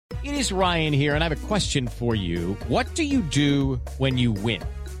It is Ryan here, and I have a question for you. What do you do when you win?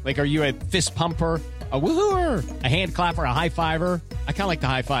 Like, are you a fist pumper, a woohooer, a hand clapper, a high fiver? I kind of like the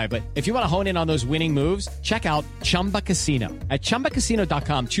high five, but if you want to hone in on those winning moves, check out Chumba Casino. At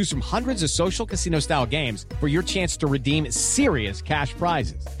ChumbaCasino.com, choose from hundreds of social casino-style games for your chance to redeem serious cash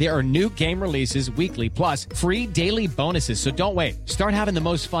prizes. There are new game releases weekly, plus free daily bonuses. So don't wait. Start having the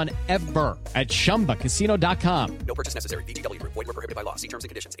most fun ever at ChumbaCasino.com. No purchase necessary. VGW Group. Void where prohibited by law. See terms and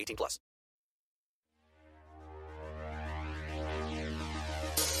conditions. 18+.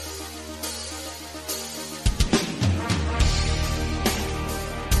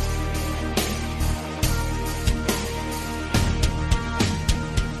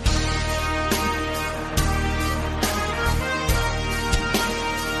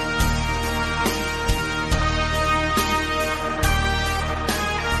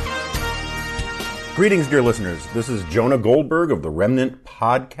 Greetings, dear listeners. This is Jonah Goldberg of the Remnant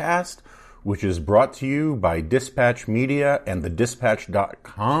Podcast, which is brought to you by Dispatch Media and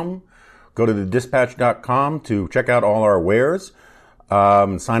thedispatch.com. Go to thedispatch.com to check out all our wares.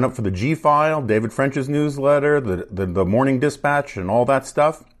 Sign up for the G-File, David French's newsletter, the Morning Dispatch, and all that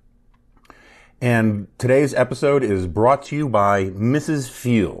stuff. And today's episode is brought to you by Mrs.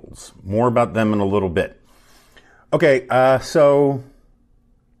 Fields. More about them in a little bit. Okay, so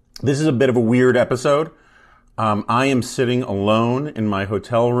this is a bit of a weird episode. I am sitting alone in my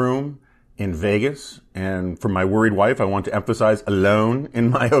hotel room in Vegas. And for my worried wife, I want to emphasize alone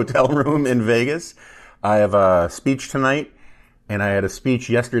in my hotel room in Vegas. I have a speech tonight, and I had a speech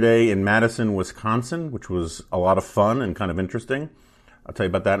yesterday in Madison, Wisconsin, which was a lot of fun and kind of interesting. I'll tell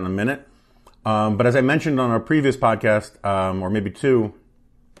you about that in a minute. But as I mentioned on our previous podcast, or maybe two,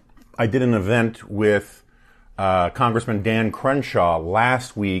 I did an event with Congressman Dan Crenshaw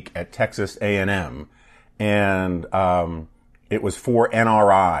last week at Texas A&M, and it was for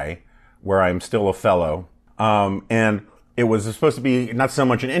NRI, where I'm still a fellow, and it was supposed to be not so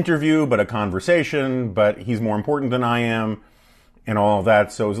much an interview, but a conversation, but he's more important than I am, and all of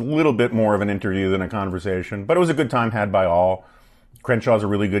that, so it was a little bit more of an interview than a conversation, but it was a good time had by all. Crenshaw's a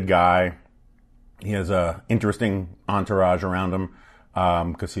really good guy. He has a interesting entourage around him,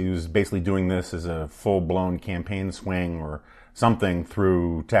 because he was basically doing this as a full-blown campaign swing or something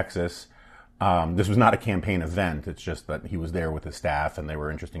through Texas. This was not a campaign event. It's just that he was there with his staff and they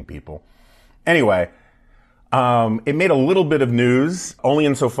were interesting people. Anyway, it made a little bit of news, only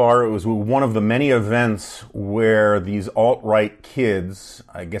insofar it was one of the many events where these alt-right kids,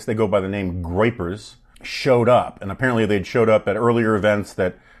 I guess they go by the name Groypers, showed up. And apparently they'd showed up at earlier events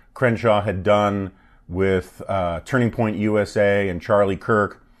that Crenshaw had done with Turning Point USA and Charlie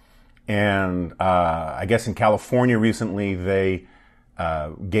Kirk. And I guess in California recently they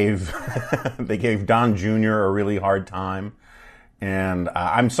gave they gave Don Jr. a really hard time. And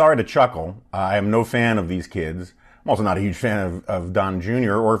I'm sorry to chuckle. I am no fan of these kids. I'm also not a huge fan of Don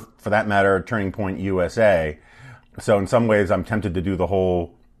Jr. or, for that matter, Turning Point USA. So in some ways I'm tempted to do the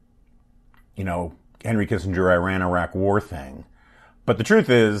whole, Henry Kissinger, Iran-Iraq war thing. But the truth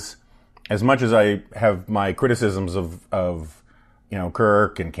is, as much as I have my criticisms of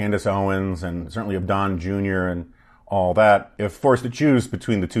Kirk and Candace Owens and certainly of Don Jr. and all that, if forced to choose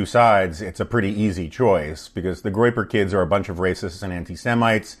between the two sides, it's a pretty easy choice because the Groyper kids are a bunch of racists and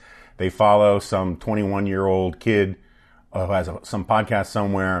anti-Semites. They follow some 21-year-old kid who has some podcast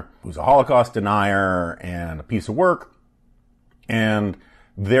somewhere who's a Holocaust denier and a piece of work. And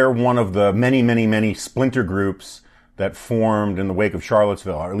they're one of the many, many, many splinter groups that formed in the wake of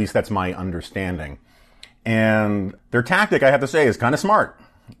Charlottesville, or at least that's my understanding. And their tactic, I have to say, is kind of smart.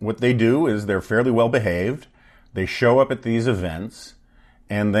 What they do is they're fairly well behaved. They show up at these events,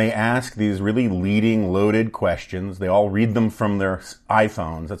 and they ask these really leading, loaded questions. They all read them from their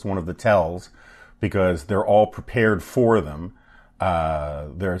iPhones. That's one of the tells, because they're all prepared for them.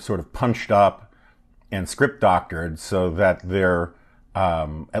 They're sort of punched up and script doctored so that they're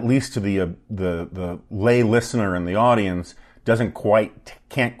at least to the lay listener in the audience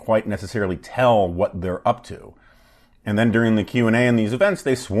can't quite necessarily tell what they're up to. And then during the Q&A in these events,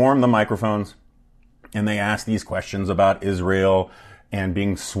 they swarm the microphones and they ask these questions about Israel and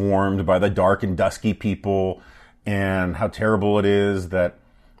being swarmed by the dark and dusky people and how terrible it is that,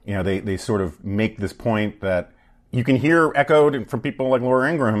 they sort of make this point that you can hear echoed from people like Laura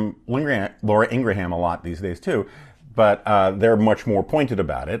Ingraham a lot these days too. But they're much more pointed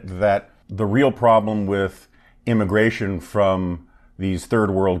about it, that the real problem with immigration from these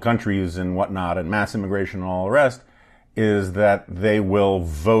third world countries and whatnot, and mass immigration and all the rest, is that they will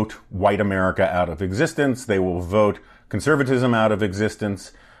vote white America out of existence. They will vote conservatism out of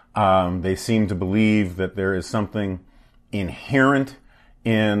existence. They seem to believe that there is something inherent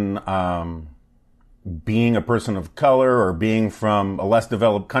in being a person of color or being from a less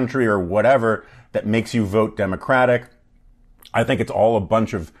developed country or whatever that makes you vote Democratic. I think it's all a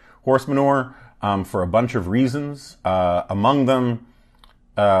bunch of horse manure for a bunch of reasons. Among them,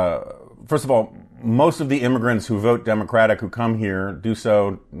 first of all, most of the immigrants who vote Democratic who come here do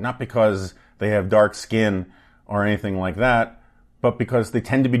so not because they have dark skin or anything like that, but because they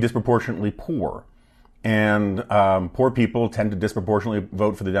tend to be disproportionately poor. And poor people tend to disproportionately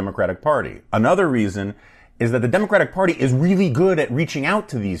vote for the Democratic Party. Another reason is that the Democratic Party is really good at reaching out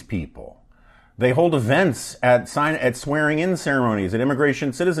to these people. They hold events at swearing-in ceremonies, at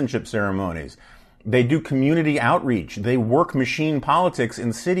immigration citizenship ceremonies. They do community outreach. They work machine politics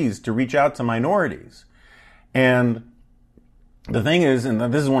in cities to reach out to minorities. And the thing is, and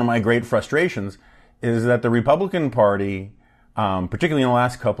this is one of my great frustrations, is that the Republican Party, particularly in the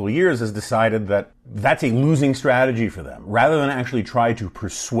last couple of years, has decided that that's a losing strategy for them. Rather than actually try to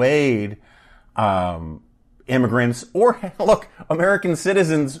persuade immigrants or, look, American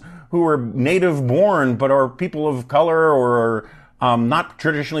citizens who are native born but are people of color or are not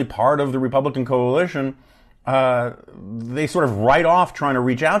traditionally part of the Republican coalition, they sort of write off trying to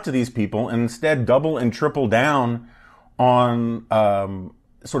reach out to these people and instead double and triple down on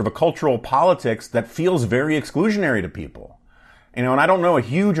sort of a cultural politics that feels very exclusionary to people. You know, and I don't know a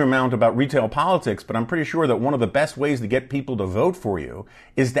huge amount about retail politics, but I'm pretty sure that one of the best ways to get people to vote for you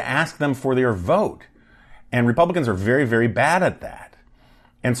is to ask them for their vote. And Republicans are very, very bad at that.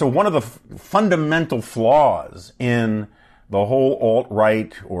 And so one of the fundamental flaws in the whole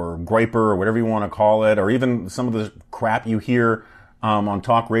alt-right or griper or whatever you want to call it, or even some of the crap you hear on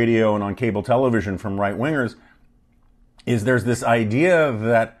talk radio and on cable television from right-wingers, is there's this idea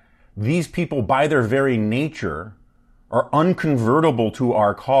that these people, by their very nature, are unconvertible to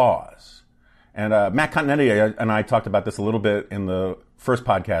our cause. And Matt Continetti and I talked about this a little bit in the first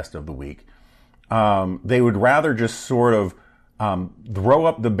podcast of the week. They would rather just sort of throw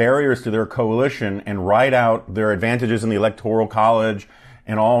up the barriers to their coalition and ride out their advantages in the Electoral College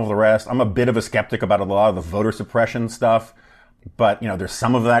and all of the rest. I'm a bit of a skeptic about a lot of the voter suppression stuff, but, you know, there's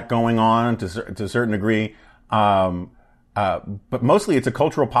some of that going on to a certain degree. But mostly it's a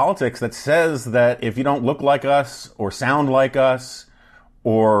cultural politics that says that if you don't look like us or sound like us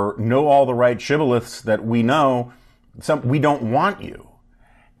or know all the right shibboleths that we know, we don't want you.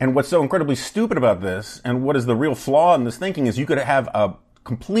 And what's so incredibly stupid about this, and what is the real flaw in this thinking, is you could have a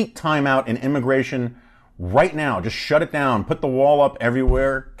complete timeout in immigration right now. Just shut it down, put the wall up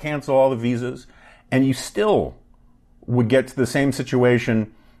everywhere, cancel all the visas, and you still would get to the same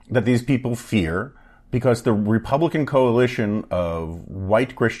situation that these people fear, because the Republican coalition of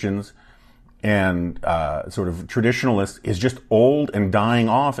white Christians and sort of traditionalists is just old and dying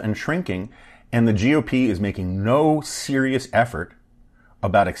off and shrinking, and the GOP is making no serious effort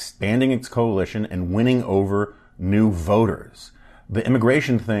about expanding its coalition and winning over new voters. The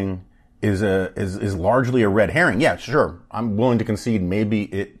immigration thing is largely a red herring. Yeah, sure, I'm willing to concede maybe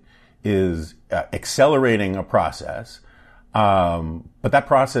it is accelerating a process, but that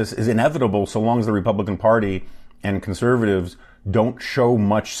process is inevitable so long as the Republican Party and conservatives don't show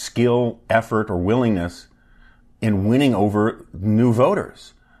much skill, effort, or willingness in winning over new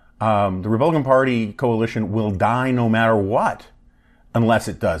voters. The Republican Party coalition will die no matter what unless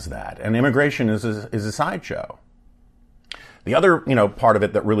it does that. And immigration is a sideshow. The other, part of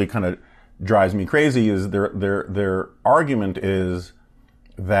it that really kind of drives me crazy is their argument is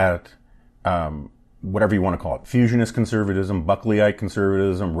that, whatever you want to call it, fusionist conservatism, Buckleyite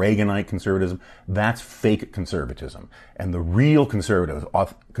conservatism, Reaganite conservatism, that's fake conservatism. And the real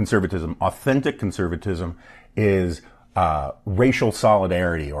conservatism, authentic conservatism, is racial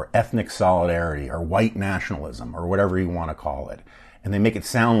solidarity or ethnic solidarity or white nationalism or whatever you want to call it. And they make it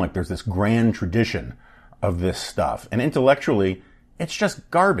sound like there's this grand tradition of this stuff. And intellectually, it's just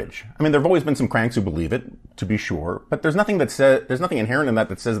garbage. I mean, there have always been some cranks who believe it, to be sure, but there's nothing inherent in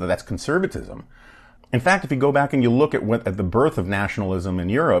that says that that's conservatism. In fact, if you go back and you look at the birth of nationalism in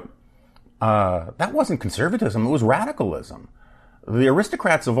Europe, that wasn't conservatism, it was radicalism. The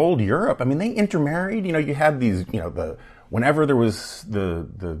aristocrats of old Europe, I mean, they intermarried. You had these, whenever there was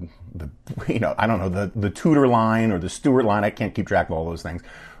the Tudor line or the Stuart line, I can't keep track of all those things.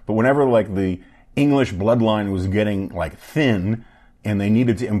 But whenever the English bloodline was getting thin and they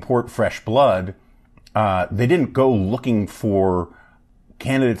needed to import fresh blood, they didn't go looking for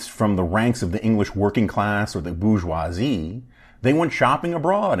candidates from the ranks of the English working class or the bourgeoisie. They went shopping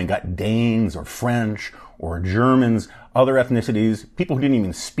abroad and got Danes or French or Germans, other ethnicities, people who didn't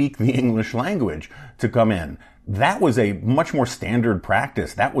even speak the English language to come in. That was a much more standard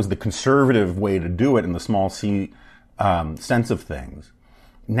practice. That was the conservative way to do it in the small c sense of things.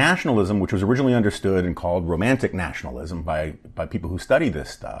 nationalism, which was originally understood and called romantic nationalism by people who study this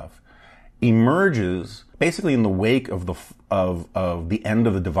stuff, emerges basically in the wake of the end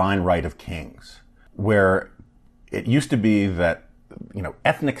of the divine right of kings, where it used to be that,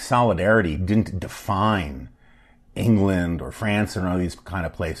 ethnic solidarity didn't define England or France or all these kind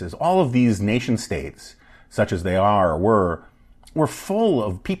of places. All of these nation states, such as they are or were full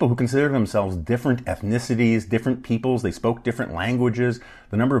of people who considered themselves different ethnicities, different peoples. They spoke different languages.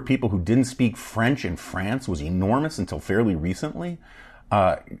 The number of people who didn't speak French in France was enormous until fairly recently.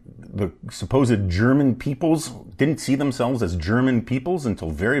 The supposed German peoples didn't see themselves as German peoples until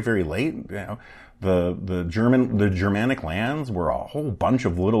very, very late. The Germanic lands were a whole bunch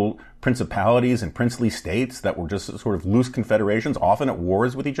of little principalities and princely states that were just sort of loose confederations, often at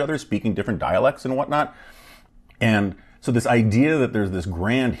wars with each other, speaking different dialects and whatnot. And so this idea that there's this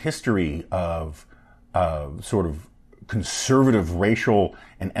grand history of sort of conservative racial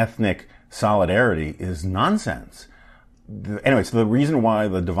and ethnic solidarity is nonsense. Anyway, so the reason why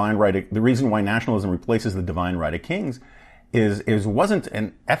nationalism replaces the divine right of kings is wasn't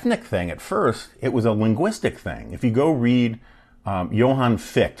an ethnic thing at first. It was a linguistic thing. If you go read Johann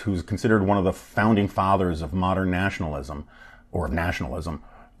Fichte, who's considered one of the founding fathers of modern nationalism, or of nationalism,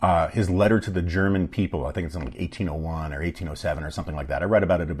 his letter to the German people, I think it's in like 1801 or 1807 or something like that. I read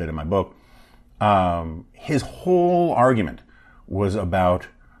about it a bit in my book. His whole argument was about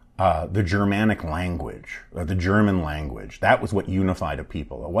the Germanic language, or the German language. That was what unified a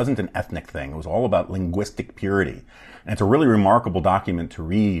people. It wasn't an ethnic thing. It was all about linguistic purity. And it's a really remarkable document to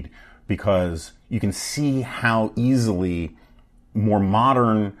read because you can see how easily more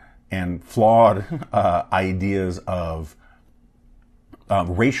modern and flawed ideas of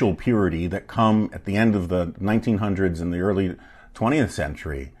racial purity that come at the end of the 1900s and the early 20th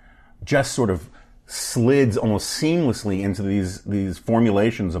century just sort of slids almost seamlessly into these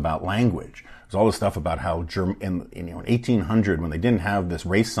formulations about language. There's all this stuff about how in 1800, when they didn't have this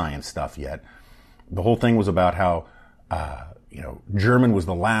race science stuff yet, the whole thing was about how German was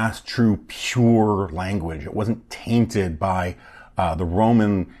the last true pure language. It wasn't tainted by the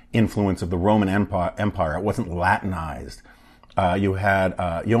Roman influence of the Roman Empire. It wasn't Latinized. You had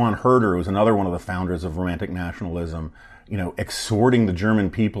Johann Herder, who was another one of the founders of Romantic nationalism, exhorting the German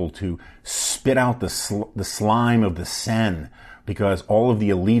people to spit out the slime of the Seine because all of the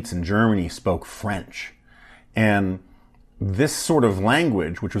elites in Germany spoke French. And this sort of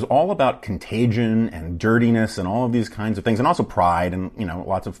language, which was all about contagion and dirtiness and all of these kinds of things, and also pride and,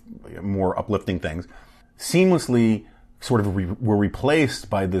 lots of more uplifting things, seamlessly sort of were replaced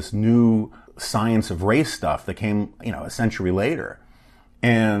by this new science of race stuff that came, a century later.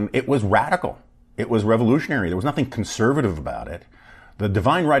 And it was radical. It was revolutionary. There was nothing conservative about it. The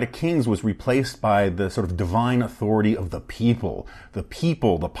divine right of kings was replaced by the sort of divine authority of the people. The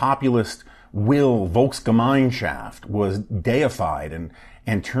people, the populist will, Volksgemeinschaft, was deified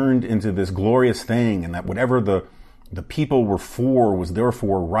and turned into this glorious thing, and that whatever the people were for was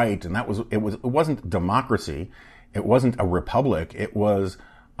therefore right. And it wasn't democracy. It wasn't a republic. It was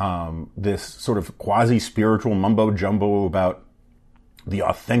this sort of quasi-spiritual mumbo-jumbo about the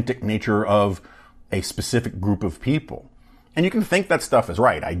authentic nature of a specific group of people. And you can think that stuff is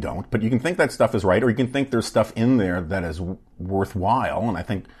right. I don't, but you can think that stuff is right, or you can think there's stuff in there that is worthwhile. And I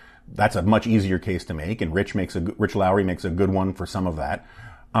think that's a much easier case to make. And Rich Lowry makes a good one for some of that.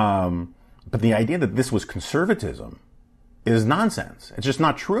 But the idea that this was conservatism is nonsense. It's just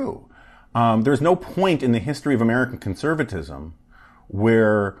not true. There's no point in the history of American conservatism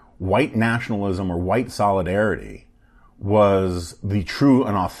where white nationalism or white solidarity was the true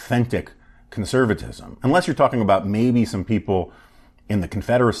and authentic conservatism, unless you're talking about maybe some people in the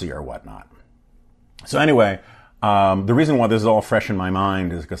Confederacy or whatnot. So anyway, the reason why this is all fresh in my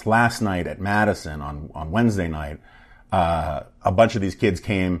mind is because last night at Madison on Wednesday night, a bunch of these kids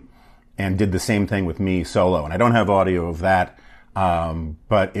came and did the same thing with me solo, and I don't have audio of that,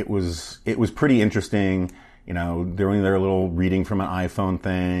 but it was pretty interesting. Doing their little reading from an iPhone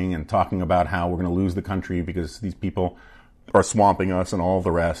thing and talking about how we're going to lose the country because these people are swamping us and all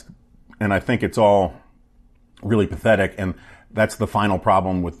the rest. And I think it's all really pathetic. And that's the final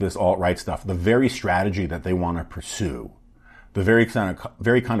problem with this alt-right stuff. The very strategy that they want to pursue, the very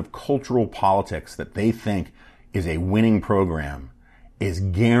kind of cultural politics that they think is a winning program, is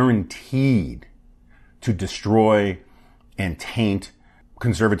guaranteed to destroy and taint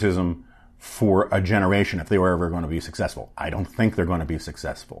conservatism for a generation if they were ever going to be successful. I don't think they're going to be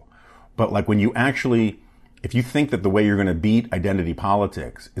successful. But if you think that the way you're going to beat identity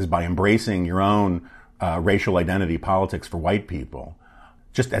politics is by embracing your own racial identity politics for white people,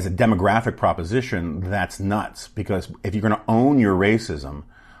 just as a demographic proposition, that's nuts. Because if you're going to own your racism,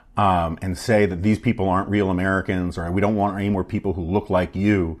 and say that these people aren't real Americans, or we don't want any more people who look like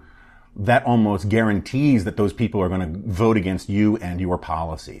you, that almost guarantees that those people are going to vote against you and your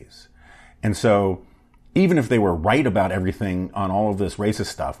policies. And so even if they were right about everything on all of this racist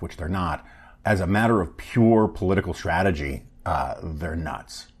stuff, which they're not, as a matter of pure political strategy, they're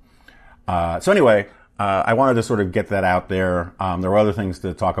nuts. So anyway, I wanted to sort of get that out there. There were other things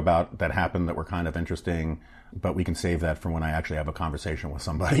to talk about that happened that were kind of interesting, but we can save that for when I actually have a conversation with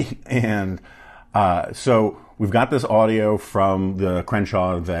somebody. And so we've got this audio from the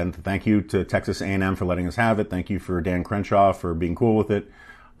Crenshaw event. Thank you to Texas A&M for letting us have it. Thank you for Dan Crenshaw for being cool with it.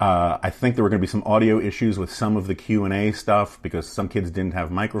 I think there were going to be some audio issues with some of the Q&A stuff because some kids didn't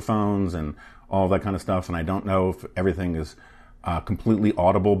have microphones and all that kind of stuff. And I don't know if everything is completely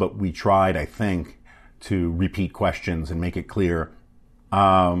audible, but we tried, I think, to repeat questions and make it clear.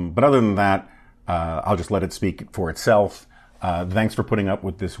 But other than that, I'll just let it speak for itself. Thanks for putting up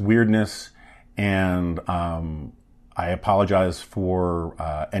with this weirdness. And I apologize for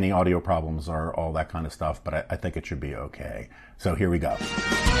any audio problems or all that kind of stuff, but I think it should be okay. So here we go. All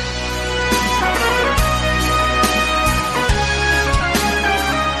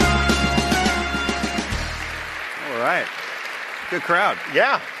right. Good crowd.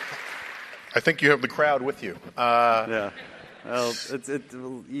 Yeah. I think you have the crowd with you. Yeah. Well,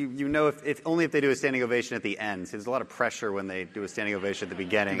 you know if only if they do a standing ovation at the end. So there's a lot of pressure when they do a standing ovation at the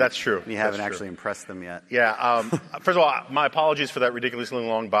beginning. That's true. And you haven't actually impressed them yet. Yeah. First of all, my apologies for that ridiculously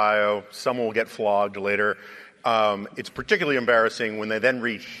long bio. Someone will get flogged later. It's particularly embarrassing when they then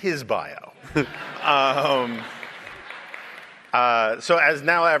read his bio. So as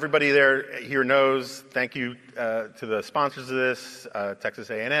now everybody here knows, thank you to the sponsors of this, Texas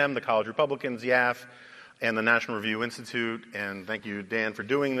A&M, the College Republicans, YAF, and the National Review Institute. And thank you, Dan, for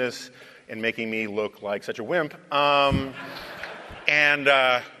doing this and making me look like such a wimp. I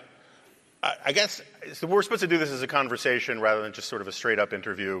guess we're supposed to do this as a conversation rather than just sort of a straight-up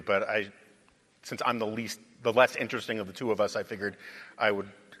interview. But since I'm the less interesting of the two of us, I figured I would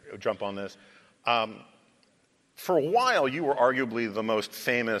jump on this. For a while, you were arguably the most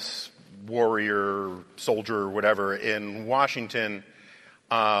famous warrior, soldier, whatever, in Washington,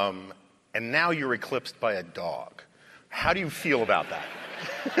 and now you're eclipsed by a dog. How do you feel about that?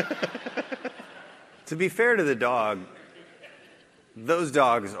 To be fair to the dog, those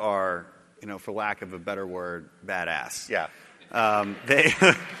dogs are, for lack of a better word, badass. Yeah.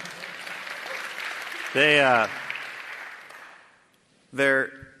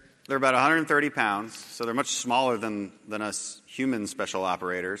 They're about 130 pounds, so they're much smaller than us human special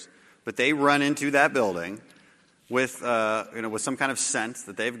operators. But they run into that building with some kind of scent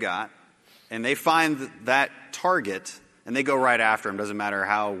that they've got, and they find that target, and they go right after him. Doesn't matter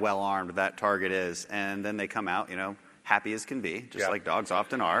how well armed that target is, and then they come out, happy as can be, just like dogs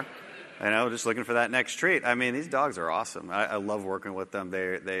often are. Just looking for that next treat. I mean, these dogs are awesome. I love working with them.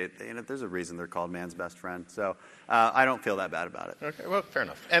 They there's a reason they're called man's best friend. So I don't feel that bad about it. Okay, well, fair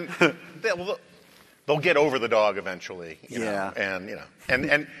enough. And they'll get over the dog eventually. You know,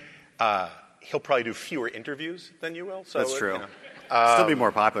 and he'll probably do fewer interviews than you will. So that's true. Still be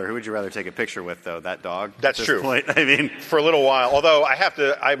more popular. Who would you rather take a picture with, though? That dog? That's true. Point? I mean, for a little while. Although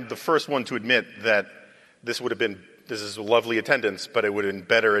I'm the first one to admit that this is a lovely attendance, but it would have been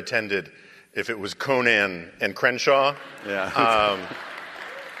better attended if it was Conan and Crenshaw. Yeah.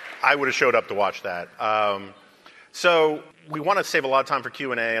 I would have showed up to watch that. So we want to save a lot of time for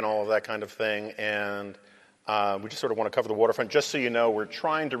Q&A and all of that kind of thing, and we just sort of want to cover the waterfront. Just so you know, we're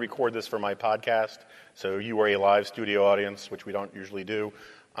trying to record this for my podcast, so you are a live studio audience, which we don't usually do.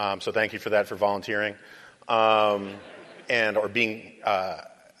 So thank you for that, for volunteering. Or being...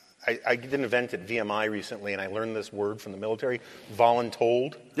 I did an event at VMI recently, and I learned this word from the military,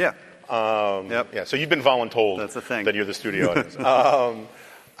 voluntold. Yeah. Yep. Yeah. So you've been voluntold. That's a thing. That you're the studio audience.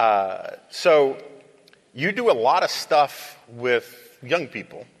 So you do a lot of stuff with young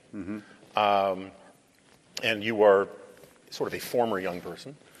people, and you are sort of a former young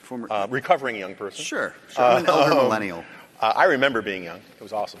person, recovering young person. Sure. I'm an elder millennial. I remember being young. It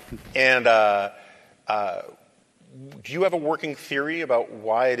was awesome. And do you have a working theory about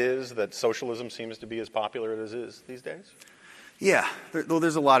why it is that socialism seems to be as popular as it is these days? Yeah.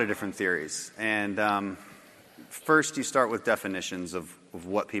 There's a lot of different theories. And first you start with definitions of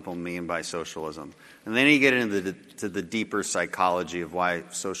what people mean by socialism. And then you get into the deeper psychology of why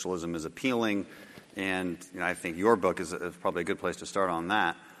socialism is appealing. And I think your book is probably a good place to start on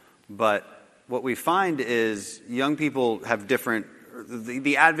that. But what we find is young people have different...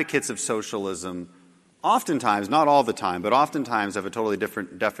 The advocates of socialism oftentimes, not all the time, but oftentimes have a totally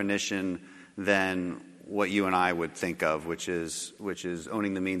different definition than what you and I would think of, which is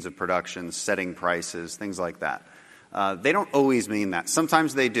owning the means of production, setting prices, things like that. They don't always mean that.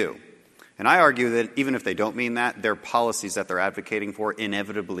 Sometimes they do. And I argue that even if they don't mean that, their policies that they're advocating for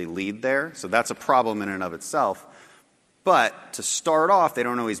inevitably lead there. So that's a problem in and of itself. But to start off, they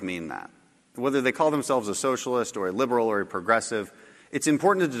don't always mean that. Whether they call themselves a socialist or a liberal or a progressive, it's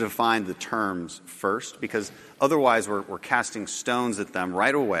important to define the terms first, because otherwise we're casting stones at them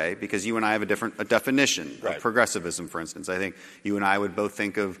right away, because you and I have a definition of progressivism, for instance. I think you and I would both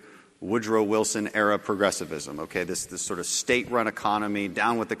think of Woodrow Wilson era progressivism, okay, this sort of state-run economy,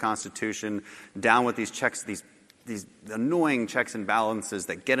 down with the Constitution, down with these checks, these annoying checks and balances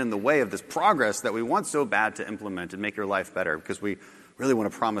that get in the way of this progress that we want so bad to implement and make your life better, because we really want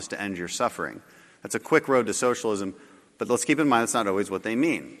to promise to end your suffering. That's a quick road to socialism, but let's keep in mind that's not always what they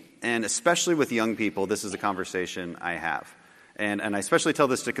mean. And especially with young people, this is a conversation I have. And I especially tell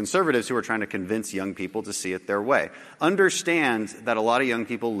this to conservatives who are trying to convince young people to see it their way. Understand that a lot of young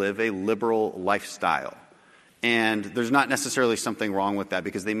people live a liberal lifestyle. And there's not necessarily something wrong with that,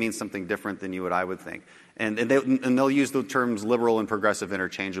 because they mean something different than you and I would think. And they'll use the terms liberal and progressive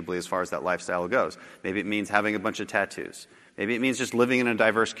interchangeably as far as that lifestyle goes. Maybe it means having a bunch of tattoos. Maybe it means just living in a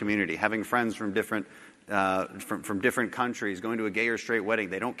diverse community, having friends from different countries, going to a gay or straight wedding.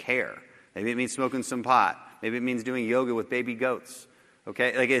 They don't care. Maybe it means smoking some pot. Maybe it means doing yoga with baby goats.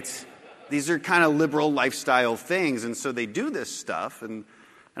 Okay? Like these are kind of liberal lifestyle things, and so they do this stuff, and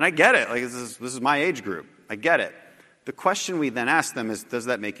I get it. Like this is my age group. I get it. The question we then ask them is, does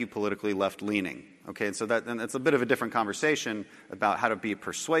that make you politically left-leaning? Okay, and so that's a bit of a different conversation about how to be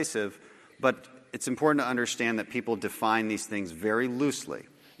persuasive, but it's important to understand that people define these things very loosely.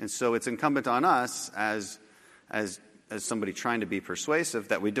 And so it's incumbent on us as somebody trying to be persuasive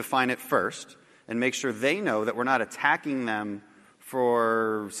that we define it first and make sure they know that we're not attacking them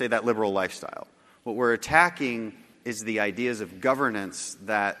for, say, that liberal lifestyle. What we're attacking is the ideas of governance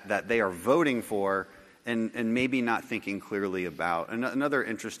that they are voting for and maybe not thinking clearly about. Another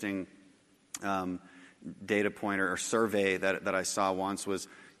interesting data point or survey that I saw once was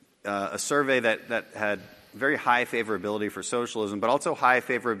a survey that had very high favorability for socialism, but also high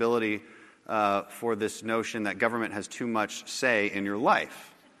favorability for this notion that government has too much say in your life.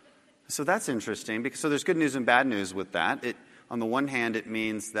 So that's interesting, because so there's good news and bad news with that. On the one hand, it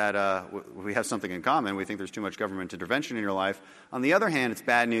means that we have something in common. We think there's too much government intervention in your life. On the other hand, it's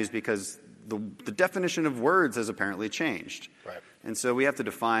bad news because the definition of words has apparently changed. Right. And so we have to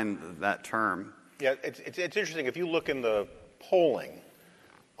define that term. Yeah, it's interesting. If you look in the polling,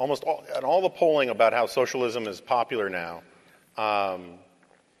 almost all the polling about how socialism is popular now,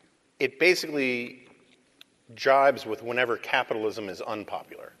 it basically jibes with whenever capitalism is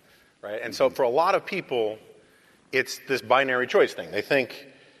unpopular, right? And so for a lot of people, it's this binary choice thing. They think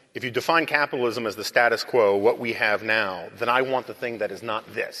if you define capitalism as the status quo, what we have now, then I want the thing that is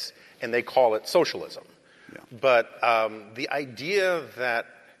not this. And they call it socialism. Yeah. But the idea that,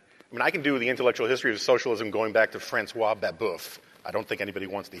 I mean, I can do the intellectual history of socialism going back to Francois Babeuf. I don't think anybody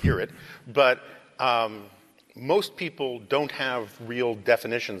wants to hear it. But most people don't have real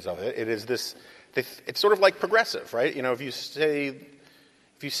definitions of it. It is this, it's sort of like progressive, right? You know, if you say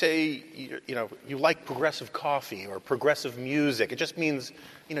you like progressive coffee or progressive music, it just means,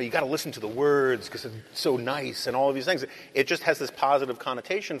 you got to listen to the words because it's so nice and all of these things. It just has this positive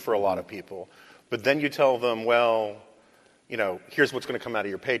connotation for a lot of people. But then you tell them, well, here's what's going to come out of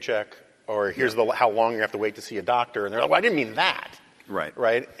your paycheck, or here's how long you have to wait to see a doctor. And they're like, well, I didn't mean that. Right.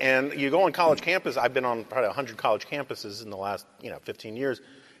 Right? And you go on college campus. I've been on probably 100 college campuses in the last, 15 years.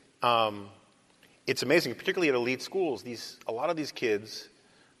 It's amazing, particularly at elite schools. A lot of these kids,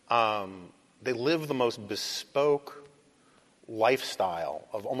 they live the most bespoke lifestyle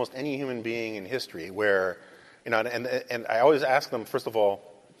of almost any human being in history, where, and I always ask them, first of all,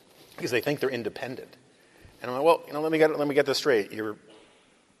 because they think they're independent. And I'm like, well, let me get this straight. Your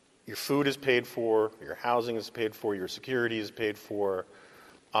food is paid for, your housing is paid for, your security is paid for,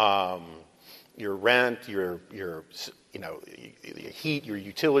 your rent, your heat, your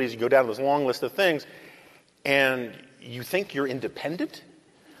utilities. You go down this long list of things, and you think you're independent.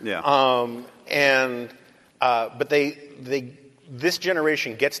 Yeah. But this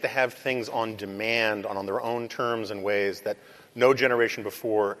generation gets to have things on demand, on their own terms and ways that no generation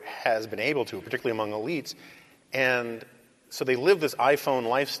before has been able to, particularly among elites. And so they live this iPhone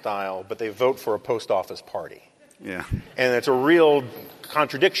lifestyle, but they vote for a post office party. Yeah. And it's a real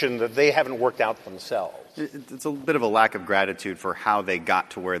contradiction that they haven't worked out themselves. It's a bit of a lack of gratitude for how they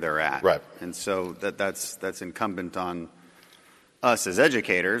got to where they're at. Right. And so that's incumbent on us as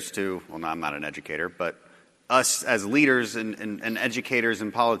educators to, well, no, I'm not an educator, but us as leaders and educators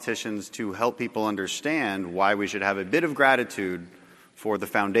and politicians to help people understand why we should have a bit of gratitude for the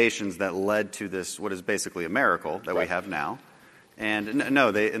foundations that led to this, what is basically a miracle that we have now. And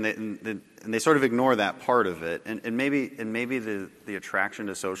no, they sort of ignore that part of it, and maybe the attraction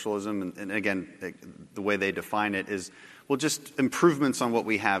to socialism, and again, the way they define it is, well, just improvements on what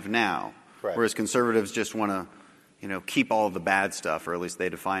we have now, whereas conservatives just want to, keep all of the bad stuff, or at least they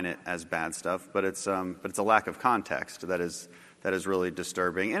define it as bad stuff. But it's a lack of context that is really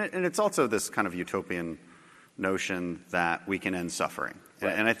disturbing, and it's also this kind of utopian notion that we can end suffering,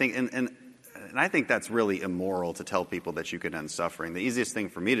 and I think and I think that's really immoral to tell people that you can end suffering. The easiest thing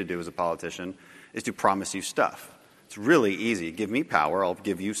for me to do as a politician is to promise you stuff. It's really easy. Give me power, I'll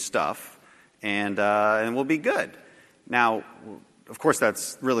give you stuff, and we'll be good. Now, of course,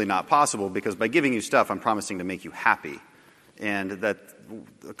 that's really not possible, because by giving you stuff, I'm promising to make you happy. And that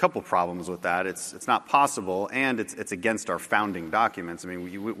a couple problems with that. It's not possible, and it's against our founding documents. I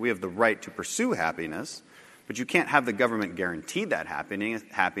mean, we have the right to pursue happiness, but you can't have the government guarantee that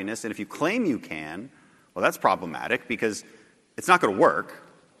happiness. And if you claim you can, well, that's problematic, because it's not going to work,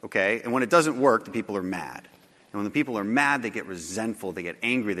 okay? And when it doesn't work, the people are mad. And when the people are mad, they get resentful, they get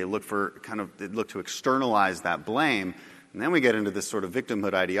angry, they look to externalize that blame. And then we get into this sort of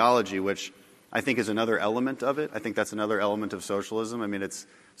victimhood ideology, which I think is another element of it. I think that's another element of socialism. I mean,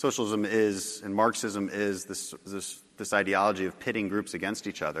 socialism is, and Marxism is, this ideology of pitting groups against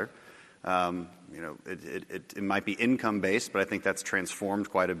each other. It might be income-based, but I think that's transformed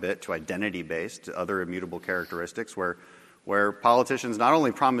quite a bit to identity-based, to other immutable characteristics, where politicians not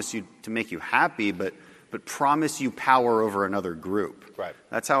only promise you to make you happy, but promise you power over another group. Right.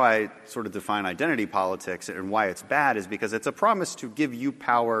 That's how I sort of define identity politics, and why it's bad is because it's a promise to give you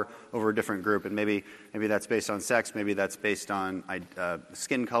power over a different group, and maybe that's based on sex, maybe that's based on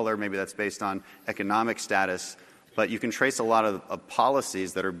skin color, maybe that's based on economic status, but you can trace a lot of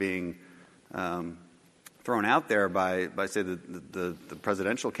policies that are being thrown out there by say, the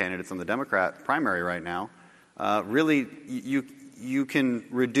presidential candidates on the Democrat primary right now. Really, you can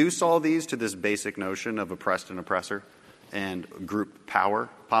reduce all these to this basic notion of oppressed and oppressor and group power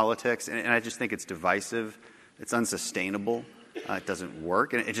politics, and I just think it's divisive, it's unsustainable, it doesn't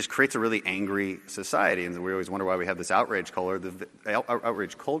work, and it just creates a really angry society. And we always wonder why we have this outrage culture. The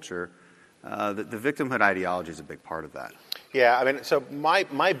victimhood ideology is a big part of that. Yeah, I mean, so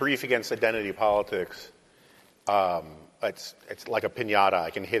my brief against identity politics, it's like a piñata.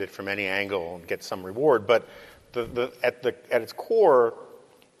 I can hit it from any angle and get some reward, but at its core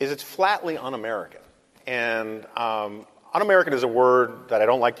is it's flatly un-American. And un-American is a word that I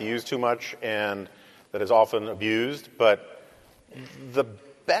don't like to use too much and that is often abused, but the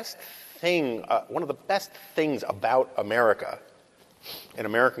best thing, one of the best things about America and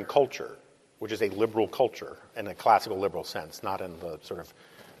American culture, which is a liberal culture in a classical liberal sense, not in the sort of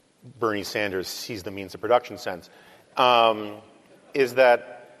Bernie Sanders seize the means of production sense, is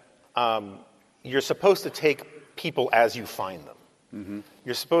that you're supposed to take people as you find them. Mm-hmm.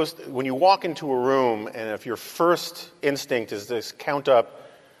 You're supposed to, when you walk into a room, and if your first instinct is to count up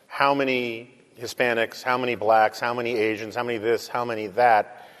how many Hispanics, how many blacks, how many Asians, how many this, how many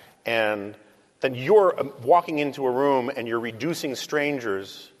that, and then you're walking into a room and you're reducing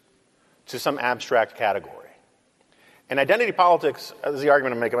strangers to some abstract category. And identity politics, as the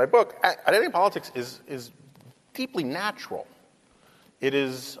argument I make in my book, identity politics is deeply natural. It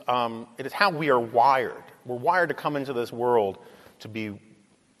is how we are wired. We're wired to come into this world to be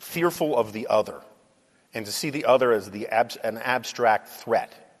fearful of the other and to see the other as an abstract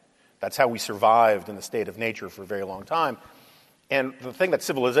threat. That's how we survived in the state of nature for a very long time. And the thing that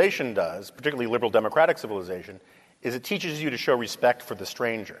civilization does, particularly liberal democratic civilization, is it teaches you to show respect for the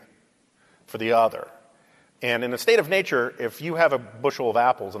stranger, for the other. And in a state of nature, if you have a bushel of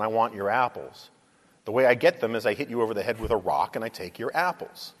apples and I want your apples, the way I get them is I hit you over the head with a rock and I take your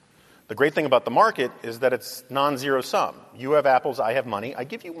apples. The great thing about the market is that it's non-zero sum. You have apples, I have money, I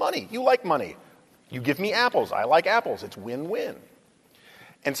give you money. You like money. You give me apples, I like apples. It's win-win.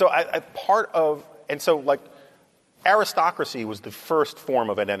 And so aristocracy was the first form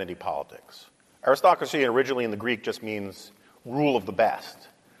of identity politics. Aristocracy originally in the Greek just means rule of the best.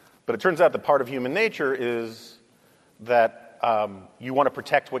 But it turns out that part of human nature is that you want to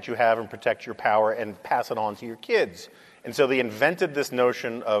protect what you have and protect your power and pass it on to your kids. And so they invented this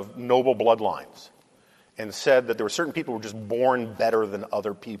notion of noble bloodlines and said that there were certain people who were just born better than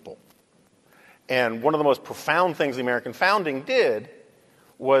other people. And one of the most profound things the American founding did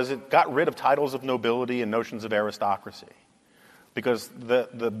was it got rid of titles of nobility and notions of aristocracy. Because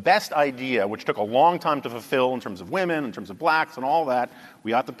the best idea, which took a long time to fulfill in terms of women, in terms of blacks and all that,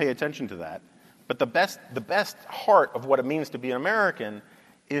 we ought to pay attention to that. But the best heart of what it means to be an American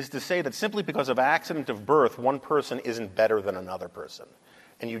is to say that simply because of accident of birth, one person isn't better than another person.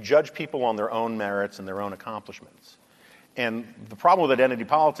 And you judge people on their own merits and their own accomplishments. And the problem with identity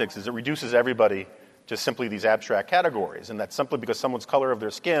politics is it reduces everybody to simply these abstract categories, and that simply because someone's color of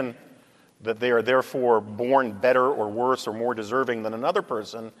their skin, that they are therefore born better or worse or more deserving than another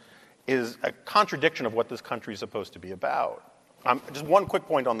person is a contradiction of what this country is supposed to be about. Just one quick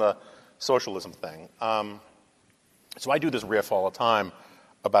point on the socialism thing. So I do this riff all the time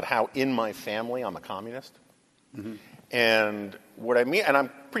about how in my family I'm a communist. Mm-hmm. And what I mean, and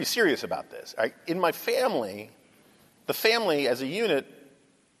I'm pretty serious about this. In my family, the family as a unit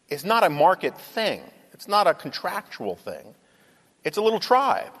is not a market thing. It's not a contractual thing. It's a little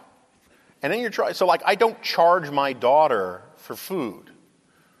tribe. And in your tribe, so like I don't charge my daughter for food.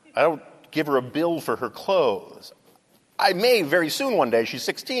 I don't give her a bill for her clothes. I may very soon one day. She's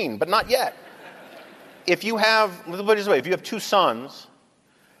 16, but not yet. If you have, let's put it this way, if you have two sons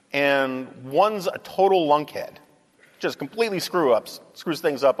and one's a total lunkhead, just completely screws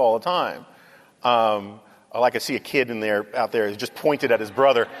things up all the time. I like to see a kid out there who's just pointed at his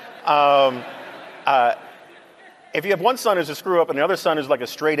brother. If you have one son who's a screw up and the other son is like a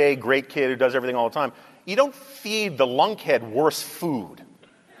straight A great kid who does everything all the time, you don't feed the lunkhead worse food,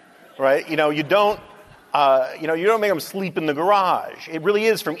 right? You don't make him sleep in the garage. It really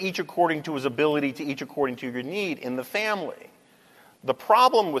is from each according to his ability to each according to your need in the family. The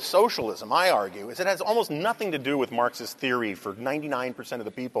problem with socialism, I argue, is it has almost nothing to do with Marxist theory for 99% of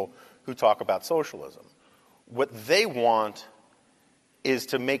the people who talk about socialism. What they want is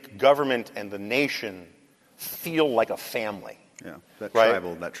to make government and the nation feel like a family. Yeah, that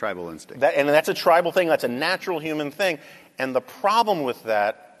right? tribal instinct. And that's a tribal thing. That's a natural human thing. And the problem with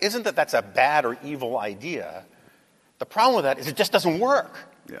that isn't that that's a bad or evil idea. The problem with that is it just doesn't work.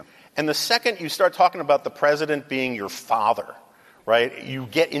 Yeah. And the second you start talking about the president being your father, right, you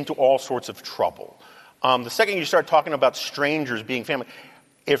get into all sorts of trouble. The second you start talking about strangers being family,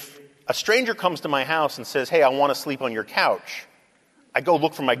 if a stranger comes to my house and says, hey, I want to sleep on your couch, I go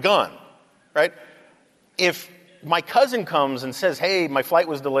look for my gun, right? If my cousin comes and says, hey, my flight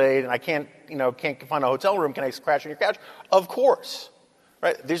was delayed and I can't find a hotel room, can I crash on your couch? Of course,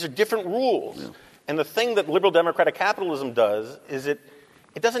 right? These are different rules. Yeah. And the thing that liberal democratic capitalism does is it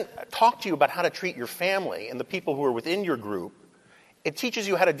doesn't talk to you about how to treat your family and the people who are within your group. It teaches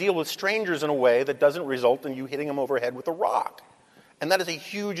you how to deal with strangers in a way that doesn't result in you hitting them over the head with a rock. And that is a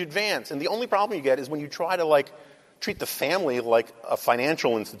huge advance. And the only problem you get is when you try to treat the family like a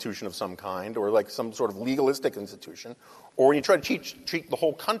financial institution of some kind or like some sort of legalistic institution, or when you try to treat the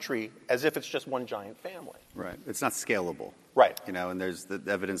whole country as if it's just one giant family. Right. It's not scalable. Right. And there's the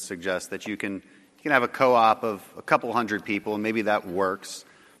evidence suggests that you can have a co-op of a couple hundred people, and maybe that works.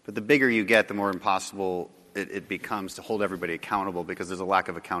 But the bigger you get, the more impossible it becomes to hold everybody accountable because there's a lack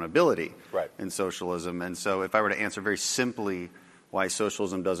of accountability in socialism. And so if I were to answer very simply why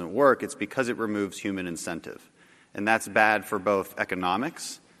socialism doesn't work, it's because it removes human incentive. And that's bad for both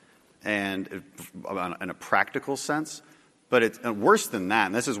economics and in a practical sense. But it's worse than that,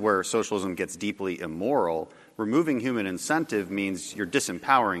 and this is where socialism gets deeply immoral. Removing human incentive means you're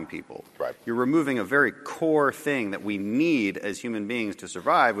disempowering people. Right. You're removing a very core thing that we need as human beings to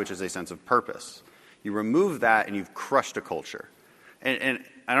survive, which is a sense of purpose. You remove that and you've crushed a culture. And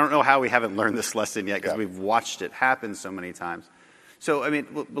I don't know how we haven't learned this lesson yet because we've watched it happen so many times. So,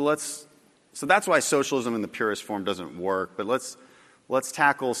 so that's why socialism in the purest form doesn't work. But let's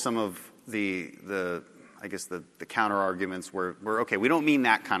tackle some of the counter arguments where okay, we don't mean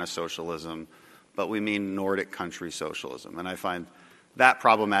that kind of socialism, but we mean Nordic country socialism. And I find that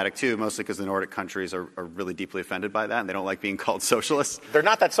problematic too, mostly because the Nordic countries are really deeply offended by that, and they don't like being called socialists. They're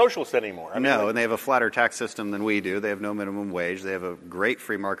not that socialist anymore. And they have a flatter tax system than we do. They have no minimum wage. They have a great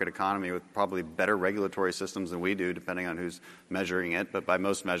free market economy with probably better regulatory systems than we do, depending on who's measuring it. But by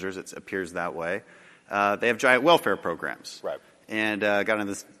most measures, it appears that way. They have giant welfare programs. Right. And got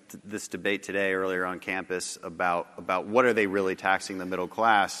in this debate today earlier on campus about what are they really taxing the middle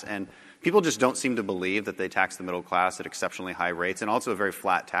class. And people just don't seem to believe that they tax the middle class at exceptionally high rates, and also a very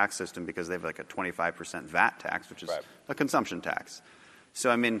flat tax system because they have like a 25% VAT tax, which is a consumption tax.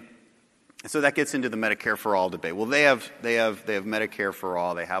 So so that gets into the Medicare for all debate. Well, they have Medicare for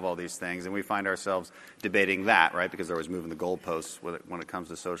all. They have all these things, and we find ourselves debating that, right? Because they're always moving the goalposts when it comes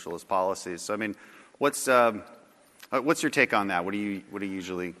to socialist policies. So what's your take on that? What do you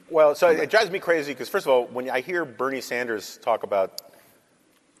usually? Well, so it drives me crazy because first of all, when I hear Bernie Sanders talk about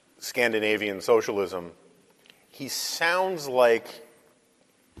Scandinavian socialism, he sounds like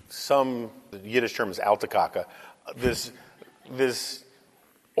the Yiddish term is Altakaka, this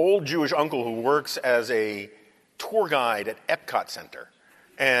old Jewish uncle who works as a tour guide at Epcot Center.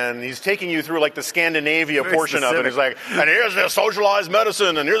 And he's taking you through like the Scandinavia Very portion specific. of it. He's like, and here's the socialized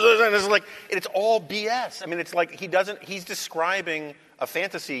medicine, and here's this, and it's like, it's all BS. I mean, it's like he's describing a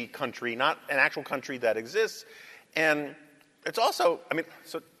fantasy country, not an actual country that exists. And it's also, I mean,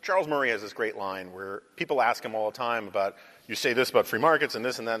 so Charles Murray has this great line where people ask him all the time about, you say this about free markets and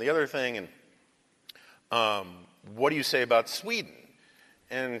this and that and the other thing, and what do you say about Sweden?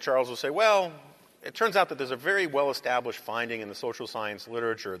 And Charles will say, well, it turns out that there's a very well-established finding in the social science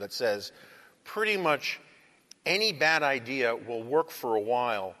literature that says pretty much any bad idea will work for a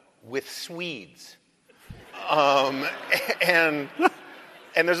while with Swedes. And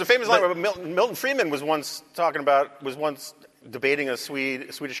there's a famous line where Milton Friedman was once debating a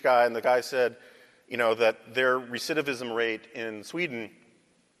Swedish guy, and the guy said, that their recidivism rate in Sweden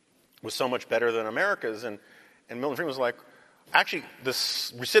was so much better than America's, and Milton Friedman was like, actually, the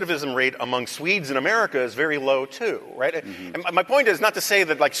recidivism rate among Swedes in America is very low too, right? Mm-hmm. And my point is not to say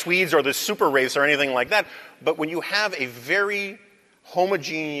that like Swedes are the super race or anything like that, but when you have a very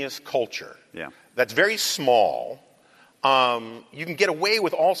homogeneous culture that's very small, you can get away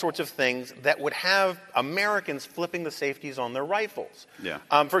with all sorts of things that would have Americans flipping the safeties on their rifles. Yeah.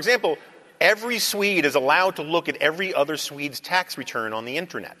 For example, every Swede is allowed to look at every other Swede's tax return on the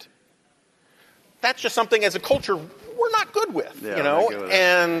internet. That's just something as a culture we're not good with,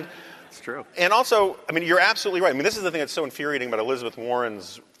 and it's true. And also, I mean, you're absolutely right. I mean, this is the thing that's so infuriating about Elizabeth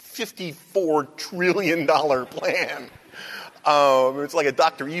Warren's $54 trillion plan. It's like a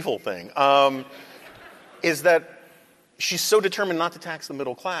Dr. Evil thing. Is that she's so determined not to tax the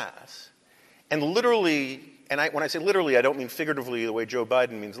middle class. And literally, when I say literally, I don't mean figuratively the way Joe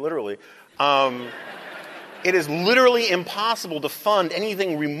Biden means literally. It is literally impossible to fund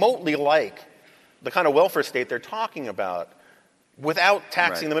anything remotely like the kind of welfare state they're talking about without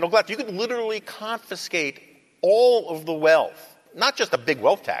taxing the middle class. You could literally confiscate all of the wealth, not just a big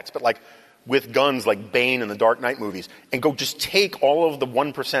wealth tax, but like with guns like Bane in the Dark Knight movies, and go just take all of the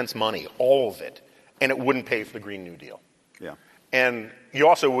 1%'s money, all of it, and it wouldn't pay for the Green New Deal. Yeah. And you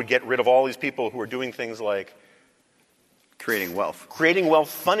also would get rid of all these people who are doing things like creating wealth,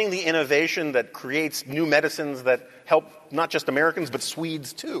 funding the innovation that creates new medicines that help not just Americans but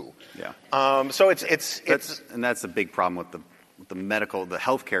Swedes too. Yeah. So it's and that's a big problem with the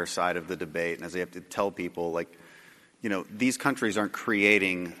healthcare side of the debate. And as they have to tell people, like, these countries aren't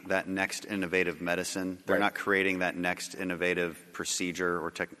creating that next innovative medicine. They're not creating that next innovative procedure or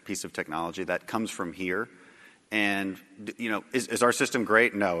piece of technology that comes from here. And, is our system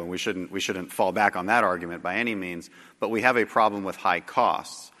great? No, and we shouldn't fall back on that argument by any means. But we have a problem with high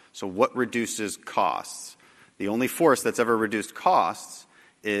costs. So what reduces costs? The only force that's ever reduced costs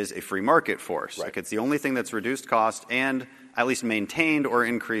is a free market force. Right. Like, it's the only thing that's reduced cost and at least maintained or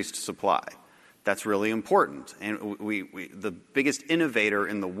increased supply. That's really important. And the biggest innovator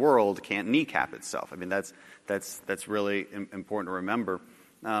in the world can't kneecap itself. I mean, that's really important to remember.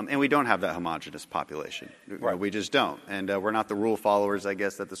 And we don't have that homogenous population. Right. We just don't. And we're not the rule followers, I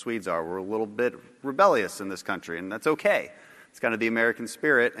guess, that the Swedes are. We're a little bit rebellious in this country, and that's okay. It's kind of the American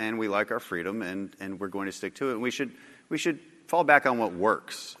spirit, and we like our freedom, and we're going to stick to it. And we should fall back on what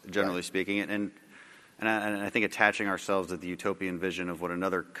works, generally speaking. And I think attaching ourselves to the utopian vision of what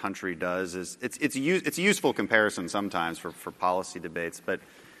another country does it's a useful comparison sometimes for policy debates, but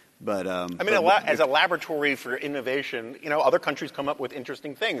as a laboratory for innovation, other countries come up with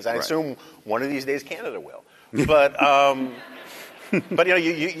interesting things. I assume one of these days Canada will. But but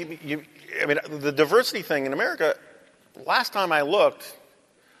the diversity thing in America. Last time I looked,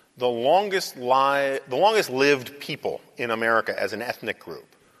 the longest lived people in America as an ethnic group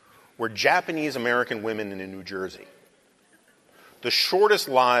were Japanese American women in New Jersey. The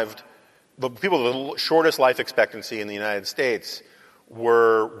people with the shortest life expectancy in the United States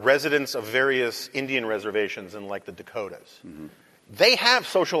were residents of various Indian reservations in like the Dakotas. Mm-hmm. They have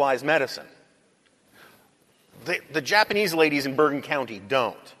socialized medicine. The Japanese ladies in Bergen County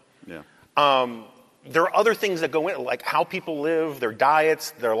don't. Yeah. There are other things that go in, like how people live, their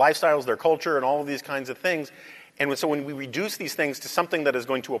diets, their lifestyles, their culture, and all of these kinds of things. And so when we reduce these things to something that is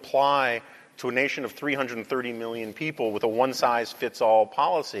going to apply to a nation of 330 million people with a one-size-fits-all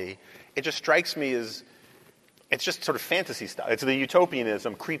policy, it just strikes me as it's just sort of fantasy stuff. It's the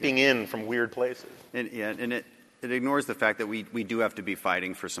utopianism creeping in from weird places. And it ignores the fact that we do have to be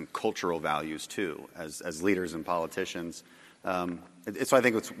fighting for some cultural values, too, as leaders and politicians. So I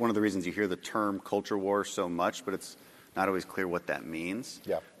think it's one of the reasons you hear the term culture war so much, but it's not always clear what that means.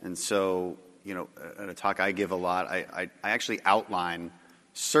 Yeah. And so, in a talk I give a lot, I actually outline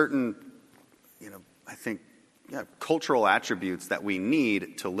certain, I think cultural attributes that we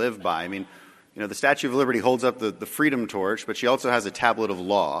need to live by. I mean, the Statue of Liberty holds up the freedom torch, but she also has a tablet of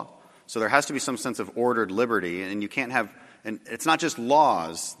law. So there has to be some sense of ordered liberty, and you can't have. And it's not just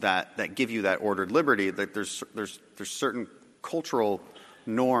laws that give you that ordered liberty. That there's certain cultural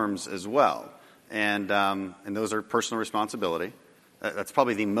norms as well, and those are personal responsibility. That's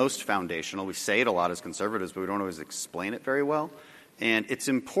probably the most foundational. We say it a lot as conservatives, but we don't always explain it very well. And it's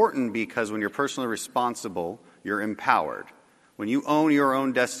important because when you're personally responsible, you're empowered. When you own your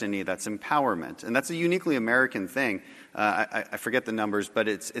own destiny, that's empowerment. And that's a uniquely American thing. I forget the numbers, but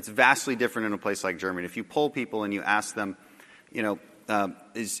it's vastly different in a place like Germany. If you poll people and you ask them,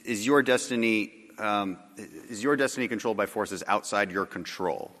 is your destiny controlled by forces outside your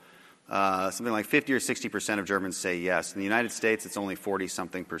control? Something like 50 or 60% of Germans say yes. In the United States, it's only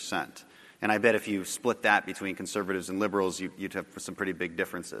 40-something percent. And I bet if you split that between conservatives and liberals, you'd have some pretty big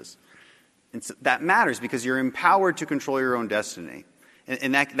differences. And so that matters because you're empowered to control your own destiny.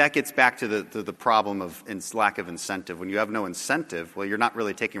 And that gets back to the problem of lack of incentive. When you have no incentive, well, you're not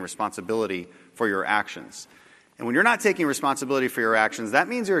really taking responsibility for your actions. And when you're not taking responsibility for your actions, that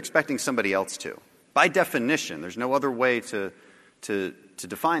means you're expecting somebody else to. By definition, there's no other way to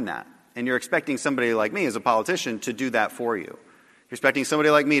define that. And you're expecting somebody like me as a politician to do that for you. You're expecting somebody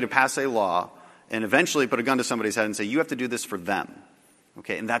like me to pass a law and eventually put a gun to somebody's head and say, you have to do this for them.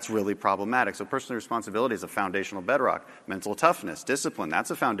 Okay, and that's really problematic. So personal responsibility is a foundational bedrock. Mental toughness, discipline,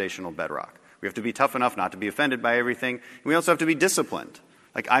 that's a foundational bedrock. We have to be tough enough not to be offended by everything. And we also have to be disciplined.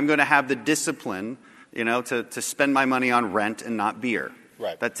 Like, I'm going to have the discipline, to spend my money on rent and not beer.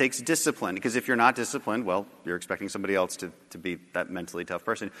 Right. That takes discipline, because if you're not disciplined, well, you're expecting somebody else to be that mentally tough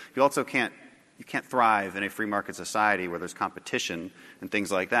person. You also can't thrive in a free market society where there's competition and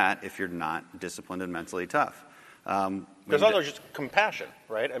things like that if you're not disciplined and mentally tough. There's also just compassion,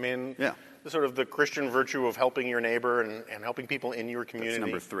 right? I mean, yeah. the Christian virtue of helping your neighbor and helping people in your community. That's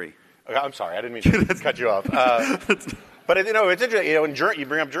number 3. I'm sorry, I didn't mean to cut you off. But it's interesting. You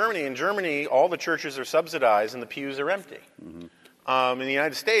bring up Germany. In Germany, all the churches are subsidized and the pews are empty. Mm-hmm. In the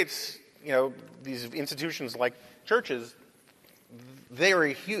United States, these institutions like churches,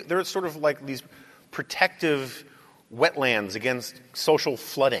 they're sort of like these protective wetlands against social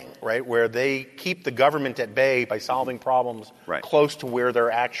flooding, right? Where they keep the government at bay by solving problems close to where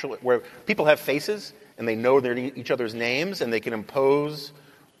where people have faces and they know each other's names and they can impose,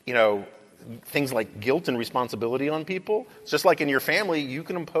 things like guilt and responsibility on people. It's just like in your family, you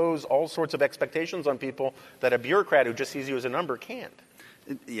can impose all sorts of expectations on people that a bureaucrat who just sees you as a number can't.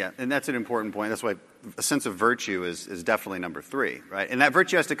 Yeah, and that's an important point. That's why a sense of virtue is definitely number 3, right? And that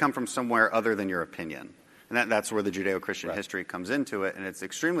virtue has to come from somewhere other than your opinion. And that's where the Judeo-Christian history comes into it, and it's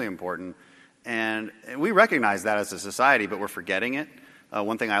extremely important. And we recognize that as a society, but we're forgetting it.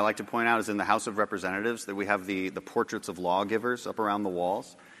 One thing I like to point out is in the House of Representatives that we have the portraits of lawgivers up around the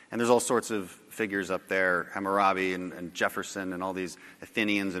walls. And there's all sorts of figures up there, Hammurabi and Jefferson and all these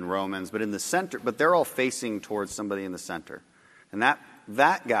Athenians and Romans. But in the center, they're all facing towards somebody in the center. And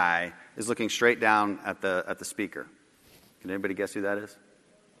that guy is looking straight down at the speaker. Can anybody guess who that is?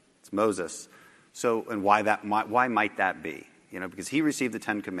 It's Moses. So, and why might that be? Because he received the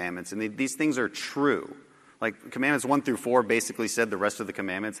 10 Commandments, and these things are true. Like, Commandments 1 through 4 basically said the rest of the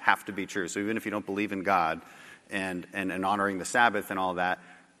commandments have to be true. So even if you don't believe in God and honoring the Sabbath and all that,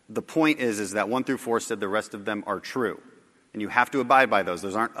 the point is that 1 through 4 said the rest of them are true. And you have to abide by those.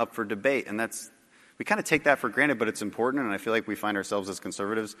 Those aren't up for debate. And we kind of take that for granted, but it's important. And I feel like we find ourselves as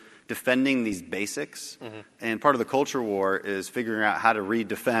conservatives defending these basics. Mm-hmm. And part of the culture war is figuring out how to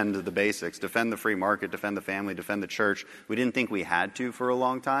redefend the basics, defend the free market, defend the family, defend the church. We didn't think we had to for a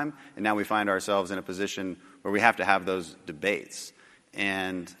long time. And now we find ourselves in a position where we have to have those debates.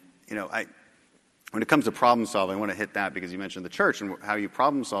 And, when it comes to problem solving, I want to hit that because you mentioned the church and how you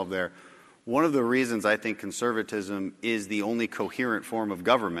problem solve there. One of the reasons I think conservatism is the only coherent form of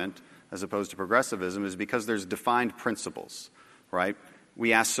government as opposed to progressivism is because there's defined principles, right?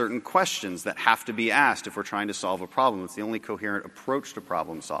 We ask certain questions that have to be asked if we're trying to solve a problem. It's the only coherent approach to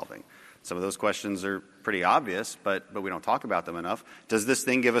problem solving. Some of those questions are pretty obvious, but we don't talk about them enough. Does this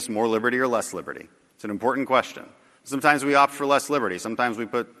thing give us more liberty or less liberty? It's an important question. Sometimes we opt for less liberty. Sometimes we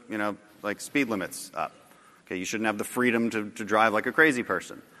put, like speed limits up. Okay, you shouldn't have the freedom to drive like a crazy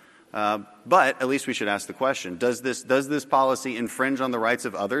person. But at least we should ask the question, does this policy infringe on the rights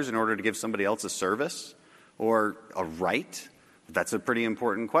of others in order to give somebody else a service or a right? That's a pretty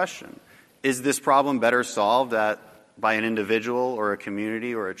important question. Is this problem better solved by an individual or a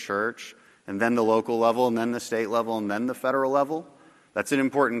community or a church, and then the local level, and then the state level, and then the federal level? That's an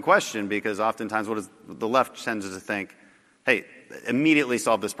important question because oftentimes the left tends to think, hey, immediately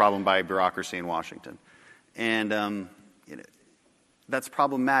solve this problem by bureaucracy in Washington. And that's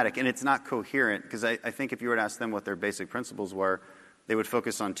problematic, and it's not coherent, because I think if you were to ask them what their basic principles were, they would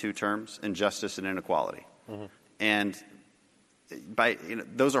focus on two terms: injustice and inequality. Mm-hmm. And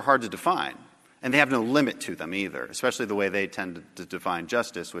those are hard to define, and they have no limit to them either, especially the way they tend to define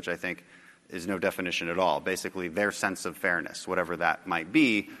justice, which I think is no definition at all. Basically, their sense of fairness, whatever that might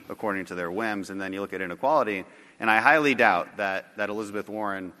be, according to their whims. And then you look at inequality, and I highly doubt that Elizabeth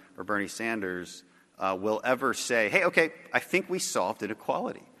Warren or Bernie Sanders will ever say, hey, okay, I think we solved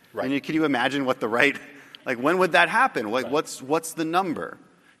inequality. Right. And can you imagine what the right, like, when would that happen? Like, right. What's the number?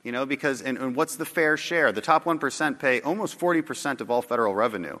 Because, and what's the fair share? The top 1% pay almost 40% of all federal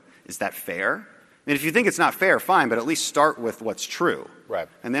revenue. Is that fair? I mean, if you think it's not fair, fine, but at least start with what's true. Right.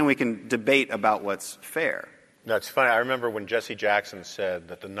 And then we can debate about what's fair. No, it's funny. I remember when Jesse Jackson said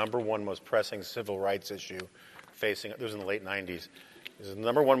that the number one most pressing civil rights issue facing, it was in the late 90s, the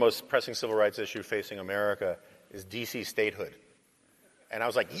number one most pressing civil rights issue facing America is D.C. statehood. And I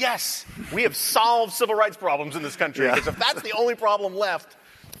was like, yes, we have solved civil rights problems in this country. Because if that's the only problem left,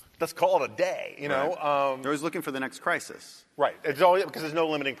 let's call it a day, know. They're always looking for the next crisis. Right. It's always because there's no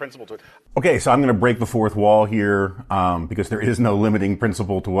limiting principle to it. Okay, so I'm going to break the fourth wall here because there is no limiting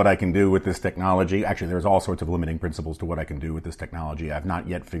principle to what I can do with this technology. Actually, there's all sorts of limiting principles to what I can do with this technology. I've not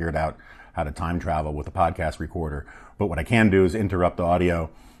yet figured out how to time travel with a podcast recorder. But what I can do is interrupt the audio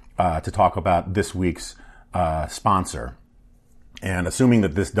to talk about this week's sponsor. And assuming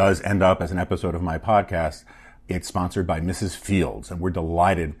that this does end up as an episode of my podcast, it's sponsored by Mrs. Fields, and we're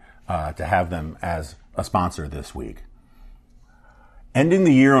delighted to have them as a sponsor this week. Ending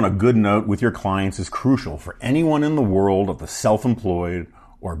the year on a good note with your clients is crucial for anyone in the world of the self-employed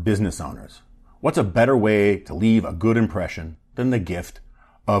or business owners. What's a better way to leave a good impression than the gift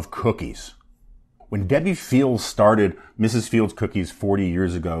of cookies? When Debbie Fields started Mrs. Fields Cookies 40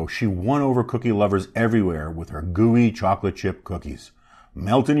 years ago, she won over cookie lovers everywhere with her gooey chocolate chip cookies,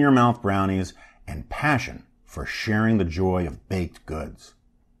 melt-in-your-mouth brownies, and passion for sharing the joy of baked goods.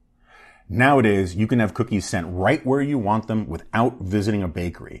 Nowadays, you can have cookies sent right where you want them without visiting a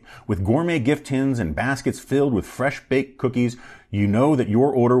bakery. With gourmet gift tins and baskets filled with fresh baked cookies, you know that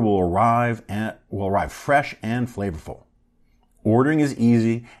your order will arrive fresh and flavorful. Ordering is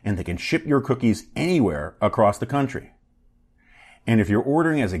easy, and they can ship your cookies anywhere across the country. And if you're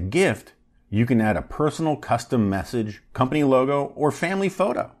ordering as a gift, you can add a personal custom message, company logo, or family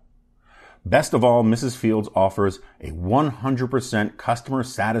photo. Best of all, Mrs. Fields offers a 100% customer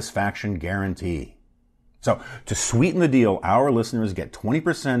satisfaction guarantee. So, to sweeten the deal, our listeners get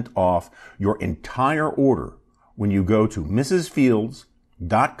 20% off your entire order when you go to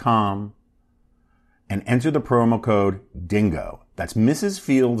mrsfields.com and enter the promo code DINGO. That's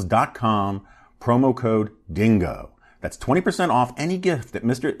mrsfields.com, promo code DINGO. That's 20% off any gift at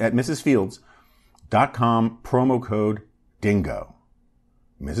mrsfields.com, promo code DINGO.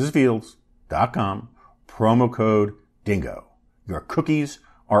 mrsfields.com, promo code DINGO. Your cookies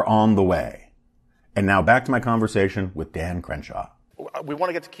are on the way. And now back to my conversation with Dan Crenshaw. We want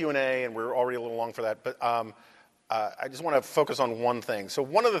to get to Q&A, and we're already a little long for that, but I just want to focus on one thing. So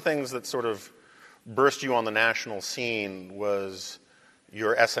one of the things that sort of burst you on the national scene was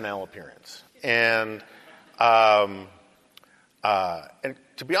your SNL appearance. And to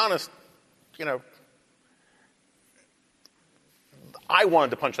be honest, I wanted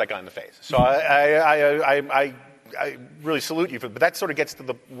to punch that guy in the face. So I really salute you for it. But that sort of gets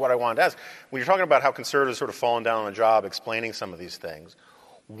to what I wanted to ask. When you're talking about how conservatives sort of fallen down on the job explaining some of these things,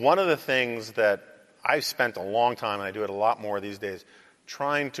 one of the things that I've spent a long time, and I do it a lot more these days,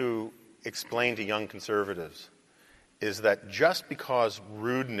 trying to explain to young conservatives is that just because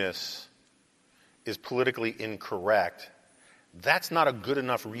rudeness is politically incorrect, that's not a good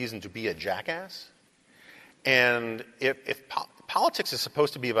enough reason to be a jackass. And if politics is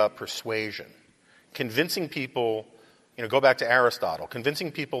supposed to be about persuasion, convincing people, go back to Aristotle,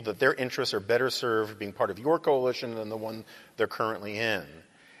 convincing people that their interests are better served being part of your coalition than the one they're currently in.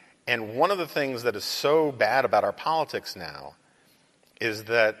 And one of the things that is so bad about our politics now is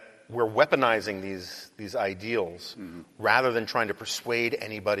that we're weaponizing these ideals rather than trying to persuade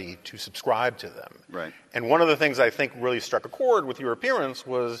anybody to subscribe to them. Right. And one of the things I think really struck a chord with your appearance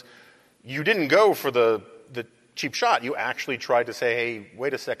was you didn't go for the cheap shot. You actually tried to say, hey,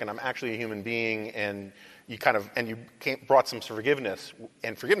 wait a second, I'm actually a human being, and you brought some forgiveness,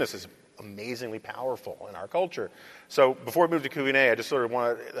 and forgiveness is amazingly powerful in our culture. So before we move to Q&A, I just sort of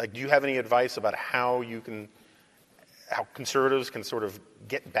want to, do you have any advice about how conservatives can sort of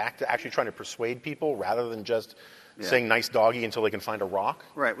get back to actually trying to persuade people rather than just saying nice doggy until they can find a rock?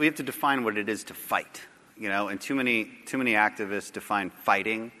 Right. We have to define what it is to fight, and too many activists define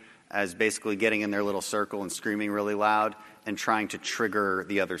fighting as basically getting in their little circle and screaming really loud and trying to trigger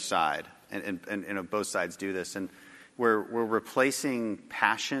the other side. And both sides do this. And we're replacing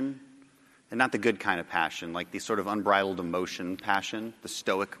passion, and not the good kind of passion, like the sort of unbridled emotion passion, the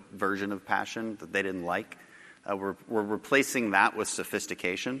stoic version of passion that they didn't like. We're replacing that with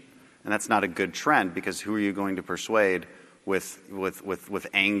sophistication, and that's not a good trend, because who are you going to persuade with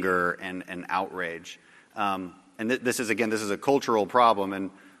anger and outrage? And this is a cultural problem,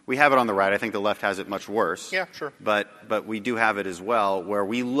 and we have it on the right. I think the left has it much worse. Yeah, sure. But we do have it as well, where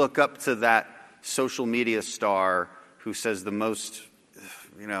we look up to that social media star who says the most,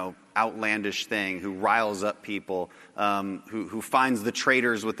 outlandish thing, who riles up people, who finds the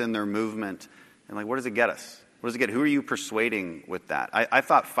traitors within their movement. And what does it get us? What does it get? Who are you persuading with that? I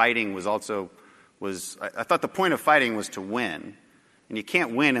thought fighting I thought the point of fighting was to win. And you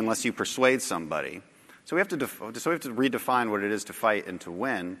can't win unless you persuade somebody. So we have to redefine what it is to fight and to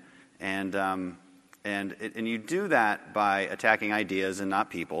win. And you do that by attacking ideas and not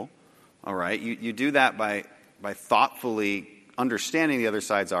people. All right? You do that by thoughtfully understanding the other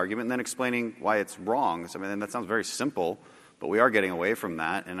side's argument and then explaining why it's wrong. And that sounds very simple, but we are getting away from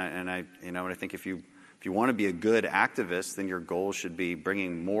that. And I think if you want to be a good activist, then your goal should be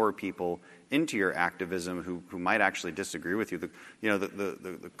bringing more people into your activism who might actually disagree with you.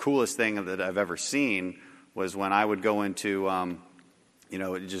 The coolest thing that I've ever seen was when I would go into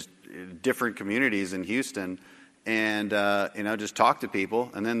just different communities in Houston and just talk to people,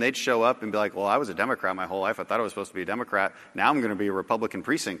 and then they'd show up and be like, well, I was a Democrat my whole life. I thought I was supposed to be a Democrat. Now I'm going to be a Republican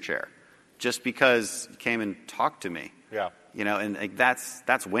precinct chair just because you came and talked to me. Yeah. And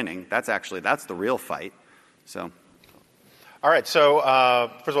that's winning. That's the real fight. So. All right. So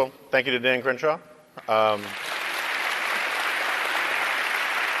first of all, thank you to Dan Crenshaw.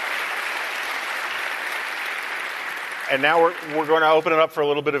 And now we're going to open it up for a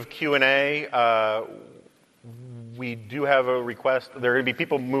little bit of Q&A. We do have a request. There are going to be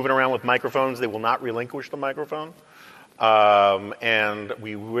people moving around with microphones. They will not relinquish the microphone. And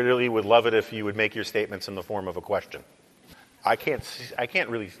we really would love it if you would make your statements in the form of a question. I can't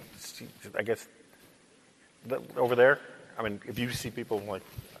really see, I guess, over there. I mean, if you see people like...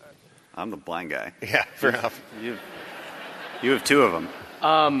 I'm the blind guy. Yeah, fair enough. You have two of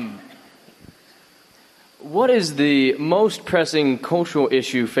them. What is the most pressing cultural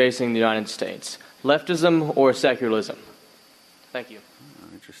issue facing the United States? Leftism or secularism? Thank you.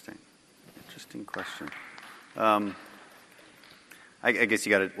 Interesting question. I guess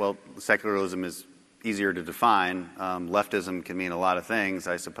you got it. Well, secularism is easier to define. Leftism can mean a lot of things,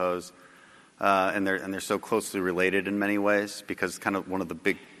 I suppose, and they're so closely related in many ways, because kind of one of the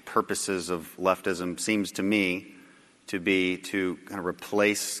big purposes of leftism seems to me to be to kind of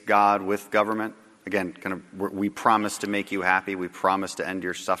replace God with government. Again, kind of we promise to make you happy. We promise to end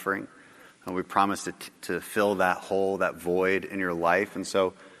your suffering. And we promise to fill that hole, that void in your life. And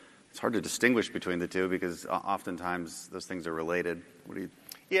so it's hard to distinguish between the two, because oftentimes those things are related. What do you...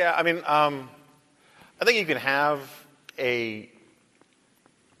 Yeah, I mean, I think you can have a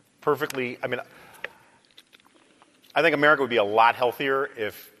perfectly... I think America would be a lot healthier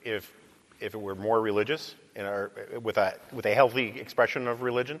if it were more religious, with a healthy expression of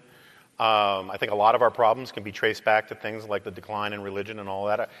religion. I think a lot of our problems can be traced back to things like the decline in religion and all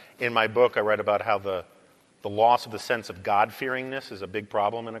that. In my book, I write about how the loss of the sense of God-fearingness is a big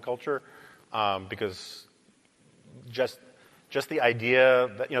problem in a culture, because just the idea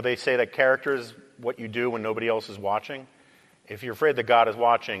that, they say that character is what you do when nobody else is watching. If you're afraid that God is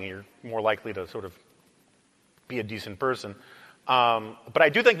watching, you're more likely to sort of be a decent person. But I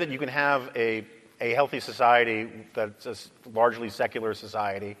do think that you can have a healthy society that's a largely secular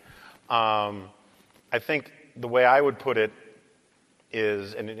society. I think the way I would put it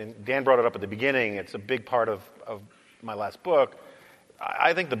is, and Dan brought it up at the beginning, it's a big part of my last book.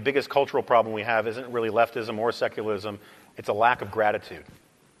 I think the biggest cultural problem we have isn't really leftism or secularism. It's a lack of gratitude.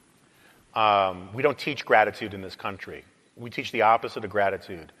 We don't teach gratitude in this country. We teach the opposite of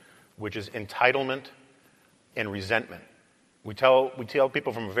gratitude, which is entitlement and resentment. We tell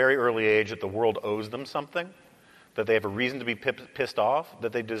people from a very early age that the world owes them something, that they have a reason to be pissed off,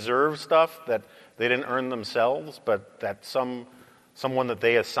 that they deserve stuff that they didn't earn themselves, but that someone that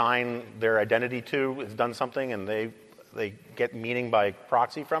they assign their identity to has done something, and they get meaning by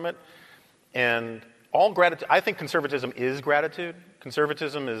proxy from it. And all gratitude, I think conservatism is gratitude.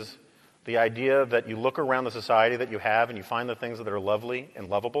 Conservatism is the idea that you look around the society that you have and you find the things that are lovely and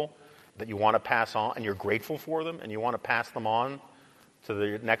lovable that you want to pass on, and you're grateful for them, and you want to pass them on to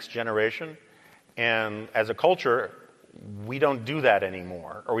the next generation. And as a culture, we don't do that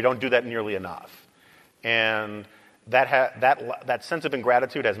anymore, or we don't do that nearly enough. And that sense of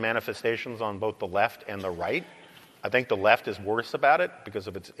ingratitude has manifestations on both the left and the right. I think the left is worse about it because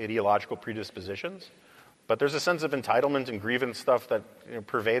of its ideological predispositions. But there's a sense of entitlement and grievance stuff that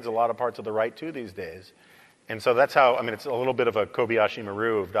pervades a lot of parts of the right too these days. And so that's how, it's a little bit of a Kobayashi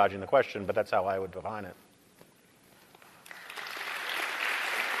Maru of dodging the question, but that's how I would define it.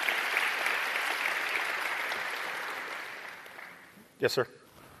 Yes, sir.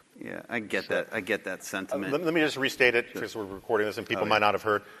 Yeah, I get that. I get that sentiment. Let me just restate it because we're recording this and people might not have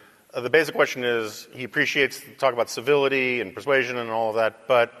heard. The basic question is, he appreciates talk about civility and persuasion and all of that,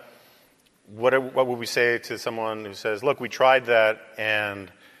 but what would we say to someone who says, look, we tried that and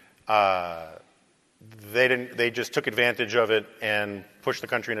they just took advantage of it and pushed the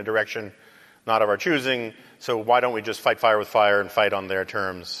country in a direction not of our choosing, so why don't we just fight fire with fire and fight on their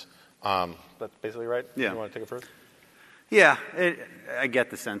terms? That's basically right? Yeah. You want to take it first? Yeah, I get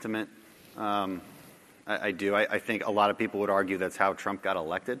the sentiment. I do. I think a lot of people would argue that's how Trump got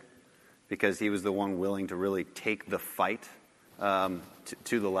elected, because he was the one willing to really take the fight to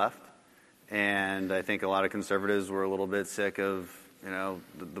the left. And I think a lot of conservatives were a little bit sick of,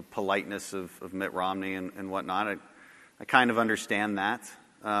 the politeness of Mitt Romney and whatnot. I kind of understand that.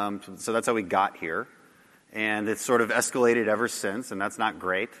 So that's how we got here. And it's sort of escalated ever since, and that's not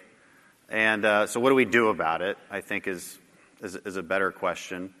great. And so what do we do about it, I think is a better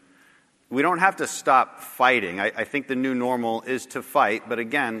question. We don't have to stop fighting. I think the new normal is to fight, but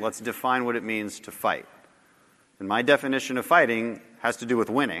again, let's define what it means to fight. And my definition of fighting has to do with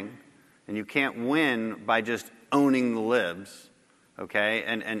winning, and you can't win by just owning the libs, okay,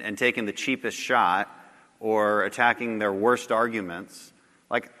 and taking the cheapest shot or attacking their worst arguments.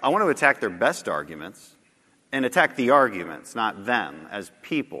 Like, I want to attack their best arguments and attack the arguments, not them as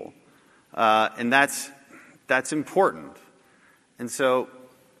people. And that's important. And so,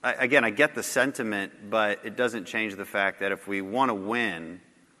 I get the sentiment, but it doesn't change the fact that if we want to win,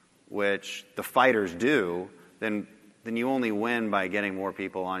 which the fighters do, then you only win by getting more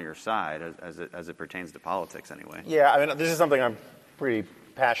people on your side, as it pertains to politics anyway. Yeah, this is something I'm pretty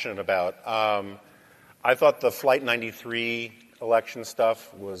passionate about. I thought the Flight 93 election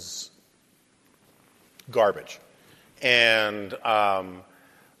stuff was garbage. And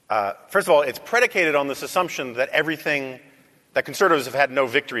first of all, it's predicated on this assumption that that conservatives have had no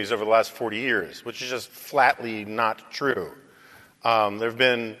victories over the last 40 years, which is just flatly not true. There have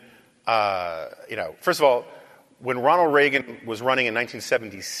been, first of all, when Ronald Reagan was running in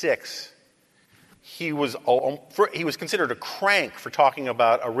 1976, he was considered a crank for talking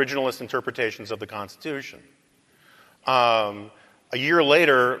about originalist interpretations of the Constitution. A year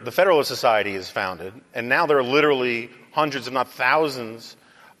later, the Federalist Society is founded, and now there are literally hundreds, if not thousands,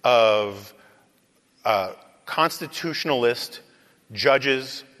 of constitutionalist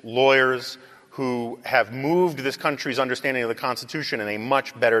judges, lawyers, who have moved this country's understanding of the Constitution in a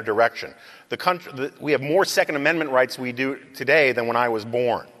much better direction. We have more Second Amendment rights we do today than when I was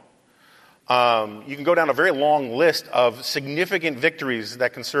born. You can go down a very long list of significant victories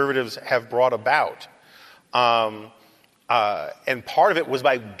that conservatives have brought about. And part of it was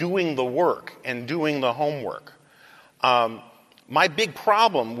by doing the work and doing the homework. My big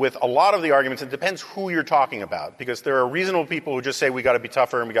problem with a lot of the arguments, it depends who you're talking about, because there are reasonable people who just say we got to be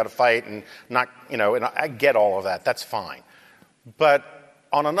tougher and we got to fight and not, and I get all of that. That's fine. But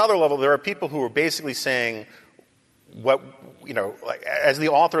on another level, there are people who are basically saying as the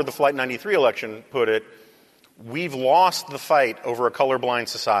author of the Flight 93 election put it, we've lost the fight over a colorblind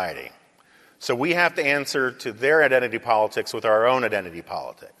society. So we have to answer to their identity politics with our own identity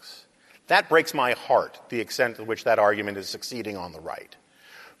politics. That breaks my heart, the extent to which that argument is succeeding on the right.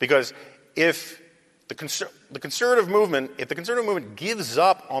 Because if the conservative movement gives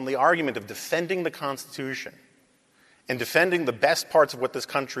up on the argument of defending the Constitution and defending the best parts of what this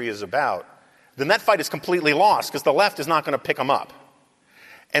country is about, then that fight is completely lost, because the left is not going to pick them up.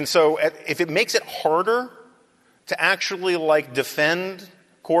 And so if it makes it harder to actually defend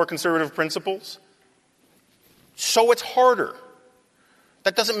core conservative principles, so it's harder.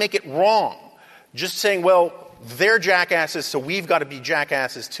 That doesn't make it wrong. Just saying, well, they're jackasses, so we've got to be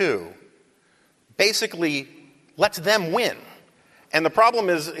jackasses too, basically lets them win. And the problem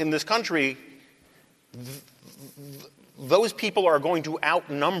is, in this country, those people are going to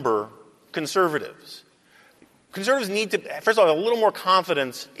outnumber conservatives. Conservatives need to, first of all, have a little more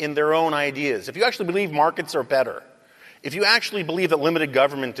confidence in their own ideas. If you actually believe markets are better, if you actually believe that limited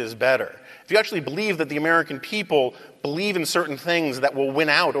government is better, if you actually believe that the American people believe in certain things that will win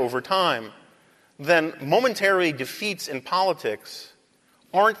out over time, then momentary defeats in politics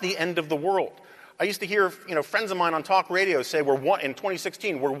aren't the end of the world. I used to hear, friends of mine on talk radio say in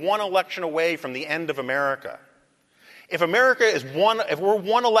 2016, we're one election away from the end of America. If we're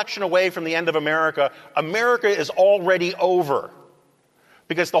one election away from the end of America, America is already over.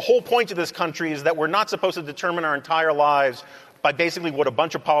 Because the whole point of this country is that we're not supposed to determine our entire lives by basically what a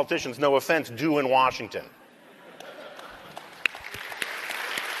bunch of politicians, no offense, do in Washington.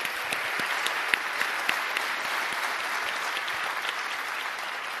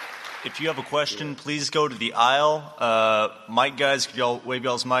 If you have a question, please go to the aisle. Mic guys, could y'all wave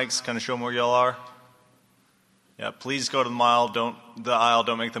y'all's mics, kind of show them where y'all are? Yeah, please go to the aisle.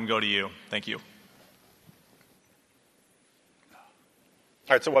 Don't make them go to you. Thank you.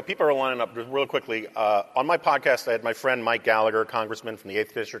 All right, so while people are lining up, just real quickly, on my podcast, I had my friend Mike Gallagher, congressman from the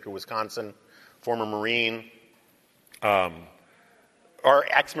 8th District of Wisconsin, former Marine, or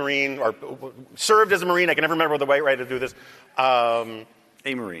ex-Marine, or served as a Marine. I can never remember the right way to do this. A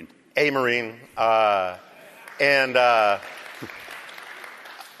Marine. And I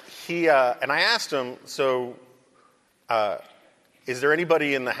asked him, so is there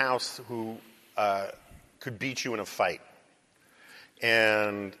anybody in the House who could beat you in a fight?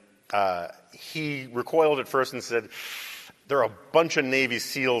 And he recoiled at first and said, there are a bunch of Navy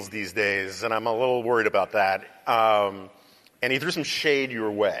SEALs these days, and I'm a little worried about that. And he threw some shade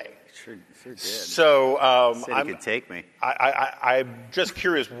your way. Sure did. So said he could take me. I'm just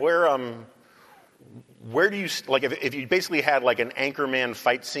curious, where do you, like, if you basically had like an Anchorman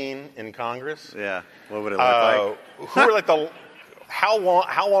fight scene in Congress? Yeah. What would it look like? Who are like how long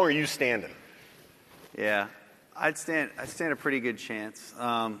are you standing? Yeah. I'd stand a pretty good chance.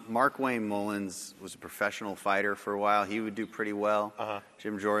 Mark Wayne Mullins was a professional fighter for a while. He would do pretty well.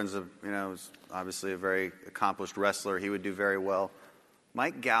 Jim Jordan's was obviously a very accomplished wrestler. He would do very well.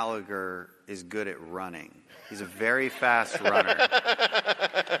 Mike Gallagher is good at running. He's a very fast runner.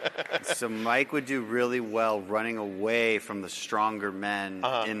 So Mike would do really well running away from the stronger men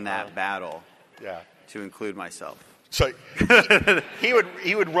in that battle. Yeah. To include myself. So he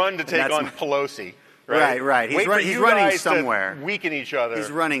would run to take on Pelosi. Right. He's running somewhere. Weaken each other. He's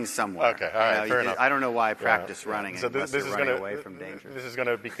running somewhere. Okay, all right, fair enough. I don't know why I practice running So unless this you're is running away from danger. This is going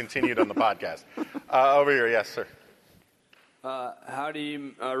to be continued on the podcast. Over here, yes, sir.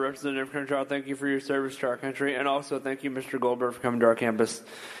 Howdy, Representative Crenshaw. Thank you for your service to our country, and also thank you, Mr. Goldberg, for coming to our campus.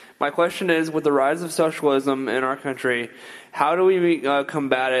 My question is, with the rise of socialism in our country, how do we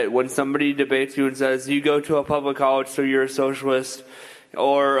combat it when somebody debates you and says, you go to a public college, so you're a socialist,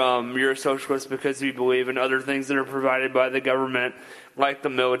 or you're a socialist because you believe in other things that are provided by the government, like the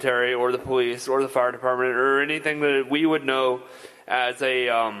military or the police or the fire department, or anything that we would know as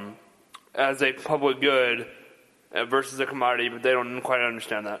a public good versus a commodity, but they don't quite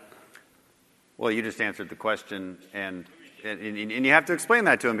understand that. Well, you just answered the question, and you have to explain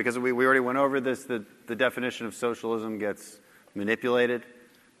that to them, because we already went over this. The definition of socialism gets manipulated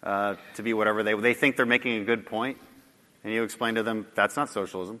to be whatever they think they're making a good point. And you explain to them, that's not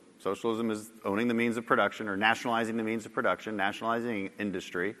socialism. Socialism is owning the means of production, or nationalizing the means of production, nationalizing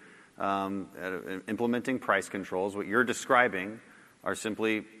industry, implementing price controls. What you're describing are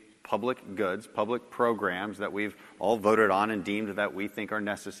simply public goods, public programs that we've all voted on and deemed that we think are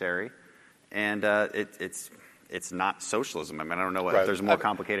necessary. And it's not socialism. I mean, I don't know if there's a more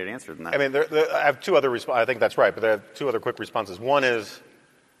complicated answer than that. I mean, I have two other I think that's right, but there are two other quick responses. One is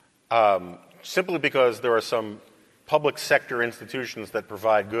simply because there are some public sector institutions that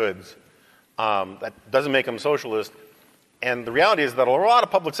provide goods, that doesn't make them socialist. And the reality is that a lot of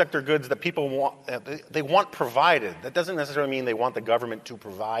public sector goods that people want, they want provided. That doesn't necessarily mean they want the government to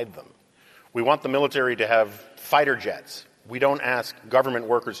provide them. We want the military to have fighter jets. We don't ask government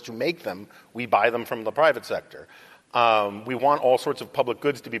workers to make them. We buy them from the private sector. We want all sorts of public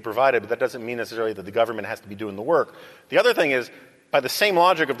goods to be provided, but that doesn't mean necessarily that the government has to be doing the work. The other thing is, by the same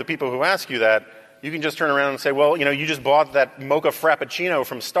logic of the people who ask you that, you can just turn around and say, well, you just bought that mocha frappuccino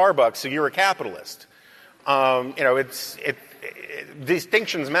from Starbucks, so you're a capitalist.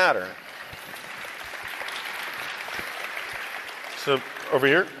 Distinctions matter. So, over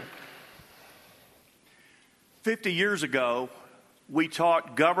here. 50 years ago, we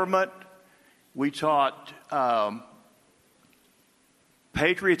taught government, we taught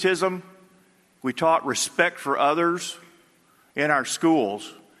patriotism, we taught respect for others in our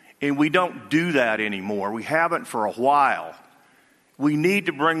schools, and we don't do that anymore. We haven't for a while. We need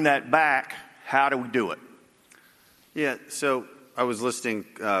to bring that back. How do we do it? Yeah, so I was listing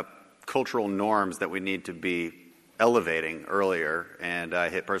cultural norms that we need to be elevating earlier, and I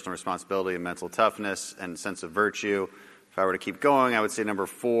hit personal responsibility and mental toughness and sense of virtue. If I were to keep going, I would say number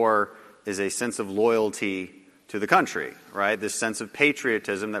 4 is a sense of loyalty to the country, right? This sense of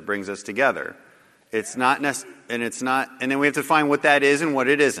patriotism that brings us together. It's not and then we have to find what that is and what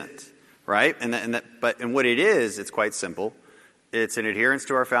it isn't. right? And what it is, it's quite simple. It's an adherence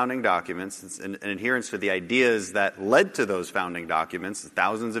to our founding documents. It's an adherence to the ideas that led to those founding documents,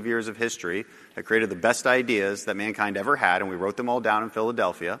 thousands of years of history that created the best ideas that mankind ever had, and we wrote them all down in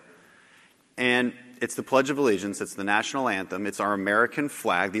Philadelphia. And it's the Pledge of Allegiance. It's the national anthem. It's our American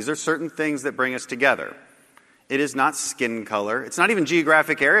flag. These are certain things that bring us together. It is not skin color. It's not even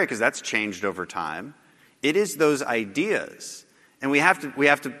geographic area, because that's changed over time. It is those ideas. And we have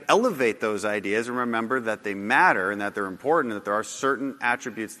to elevate those ideas and remember that they matter and that they're important and that there are certain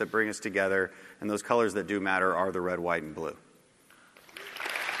attributes that bring us together, and those colors that do matter are the red, white, and blue.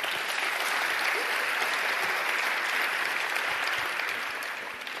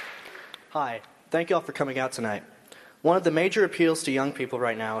 Hi. Thank you all for coming out tonight. One of the major appeals to young people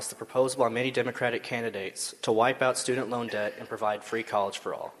right now is the proposal by many Democratic candidates to wipe out student loan debt and provide free college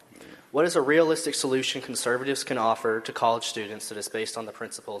for all. What is a realistic solution conservatives can offer to college students that is based on the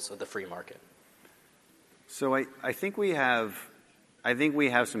principles of the free market? So I think we have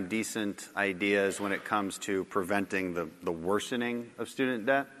some decent ideas when it comes to preventing the worsening of student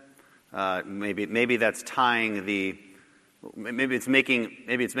debt. Maybe that's tying maybe it's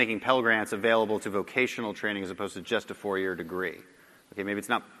making Pell Grants available to vocational training as opposed to just a 4-year degree. Okay, maybe it's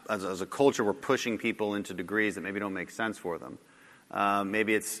not as a culture we're pushing people into degrees that maybe don't make sense for them.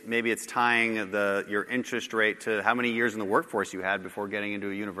 Maybe it's tying your interest rate to how many years in the workforce you had before getting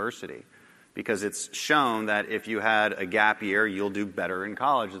into a university, because it's shown that if you had a gap year, you'll do better in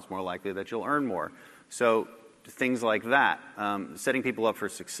college. It's more likely that you'll earn more. So things like that, setting people up for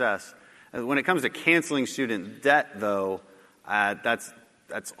success. When it comes to canceling student debt, though, that's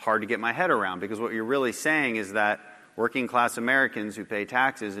hard to get my head around, because what you're really saying is that working class Americans who pay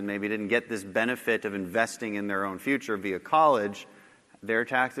taxes and maybe didn't get this benefit of investing in their own future via college, their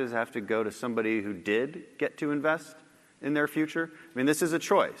taxes have to go to somebody who did get to invest in their future. I mean, this is a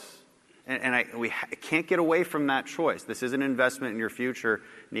choice. And we can't get away from that choice. This is an investment in your future,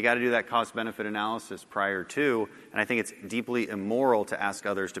 and you got to do that cost-benefit analysis prior to, and I think it's deeply immoral to ask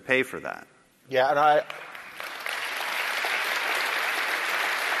others to pay for that. Yeah, and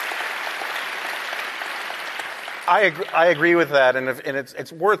I agree with that, and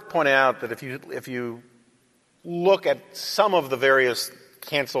it's worth pointing out that if you look at some of the various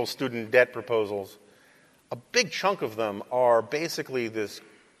cancel student debt proposals, a big chunk of them are basically this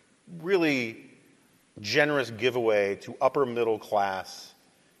really generous giveaway to upper middle class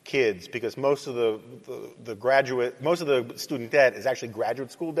kids, because most of the student debt is actually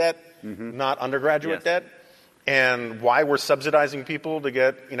graduate school debt, not undergraduate debt. And why we're subsidizing people to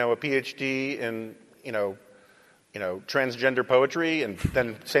get a PhD in transgender poetry and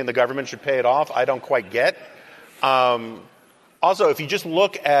then saying the government should pay it off, I don't quite get. Also, if you just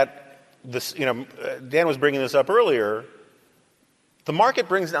look at this, Dan was bringing this up earlier, the market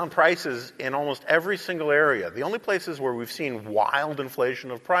brings down prices in almost every single area. The only places where we've seen wild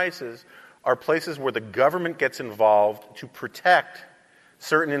inflation of prices are places where the government gets involved to protect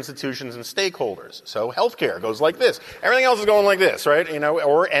certain institutions and stakeholders. So healthcare goes like this. Everything else is going like this, right?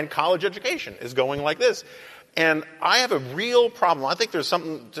 And college education is going like this. And I have a real problem. I think there's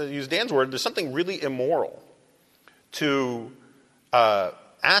something, to use Dan's word, there's something really immoral to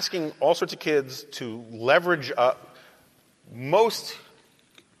asking all sorts of kids to leverage up. Most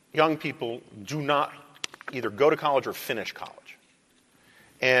young people do not either go to college or finish college.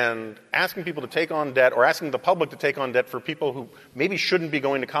 And asking people to take on debt, or asking the public to take on debt for people who maybe shouldn't be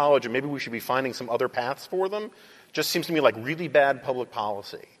going to college, and maybe we should be finding some other paths for them, just seems to me like really bad public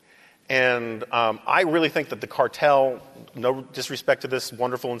policy. And I really think that the cartel, no disrespect to this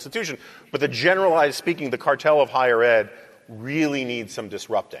wonderful institution, but generalized speaking, the cartel of higher ed really needs some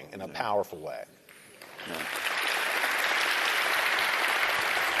disrupting in a powerful way. Yeah.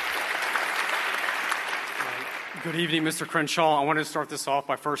 Good evening, Mr. Crenshaw. I wanted to start this off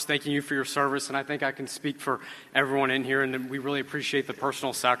by first thanking you for your service, and I think I can speak for everyone in here, and we really appreciate the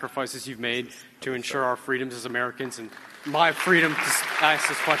personal sacrifices you've made to ensure our freedoms as Americans, and my freedom to ask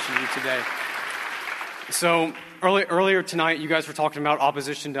this question to you today. So earlier tonight, you guys were talking about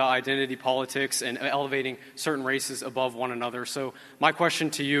opposition to identity politics and elevating certain races above one another. So my question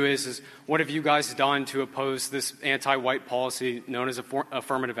to you is what have you guys done to oppose this anti-white policy known as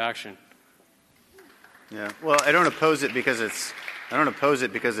affirmative action? Yeah. Well, I don't oppose it because it's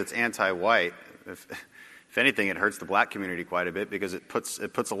anti-white. If anything, it hurts the black community quite a bit because it puts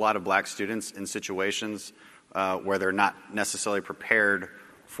a lot of black students in situations where they're not necessarily prepared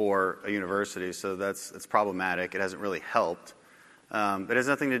for a university. So it's problematic. It hasn't really helped. It has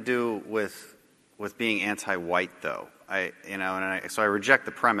nothing to do with being anti-white, though. So I reject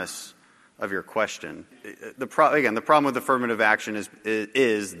the premise of your question. The problem with affirmative action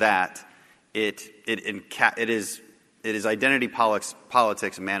is that it is identity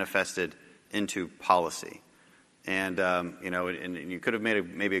politics manifested into policy. And, and you could have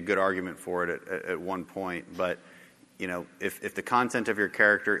made maybe a good argument for it at one point, but, if the content of your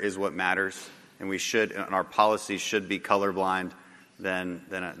character is what matters, and our policy should be colorblind, then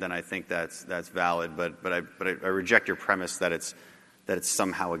I think that's valid. But I reject your premise that it's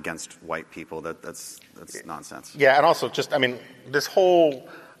somehow against white people. That's nonsense. Yeah, and also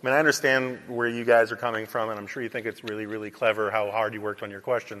I understand where you guys are coming from, and I'm sure you think it's really, really clever how hard you worked on your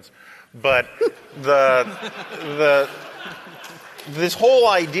questions. But this whole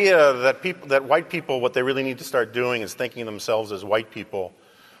idea that white people, what they really need to start doing is thinking of themselves as white people,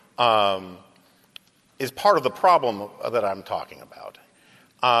 is part of the problem that I'm talking about.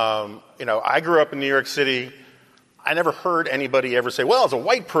 I grew up in New York City. I never heard anybody ever say, well, as a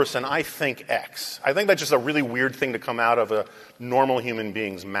white person, I think X. I think that's just a really weird thing to come out of a normal human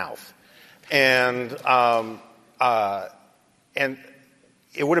being's mouth. And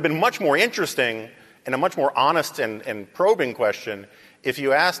it would have been much more interesting and a much more honest and probing question if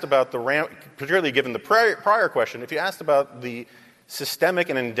you asked about particularly given the prior question, if you asked about the systemic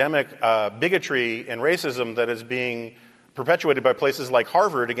and endemic bigotry and racism that is being perpetuated by places like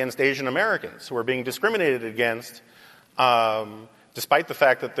Harvard against Asian Americans who are being discriminated against despite the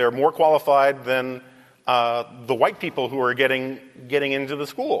fact that they're more qualified than the white people who are getting into the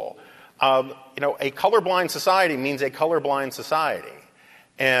school. A colorblind society means a colorblind society.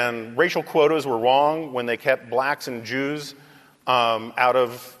 And racial quotas were wrong when they kept blacks and Jews out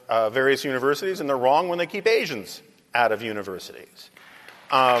of various universities, and they're wrong when they keep Asians out of universities.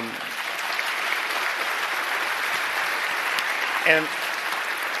 And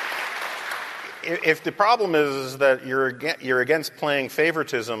if the problem is that you're against playing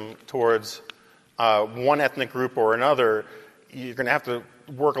favoritism towards one ethnic group or another, you're going to have to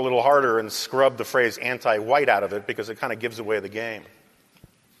work a little harder and scrub the phrase anti-white out of it because it kind of gives away the game.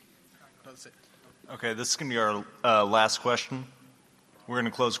 Okay, this is going to be our last question. We're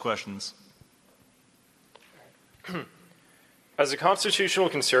going to close questions. As a constitutional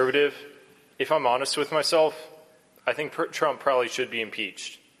conservative, if I'm honest with myself, I think Trump probably should be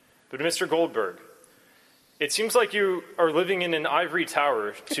impeached. But Mr. Goldberg, it seems like you are living in an ivory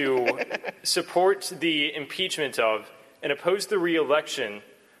tower to support the impeachment of and oppose the re-election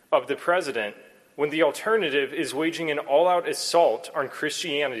of the president when the alternative is waging an all-out assault on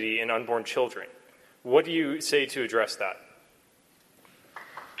Christianity and unborn children. What do you say to address that?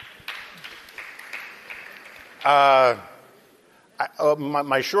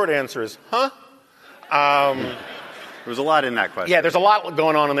 My short answer is, huh? There was a lot in that question. Yeah, there's a lot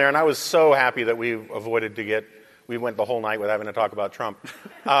going on in there, and I was so happy that we went the whole night without having to talk about Trump.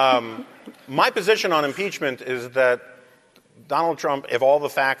 My position on impeachment is that Donald Trump, if all the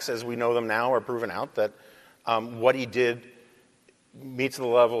facts as we know them now are proven out, that what he did meets the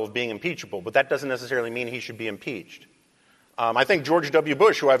level of being impeachable, but that doesn't necessarily mean he should be impeached. I think George W.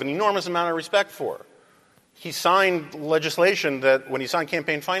 Bush, who I have an enormous amount of respect for, he signed legislation that, when he signed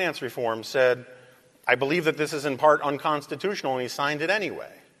campaign finance reform, said, I believe that this is in part unconstitutional, and he signed it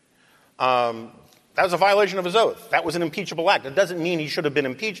anyway. That was a violation of his oath. That was an impeachable act. It doesn't mean he should have been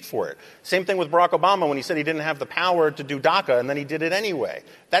impeached for it. Same thing with Barack Obama when he said he didn't have the power to do DACA, and then he did it anyway.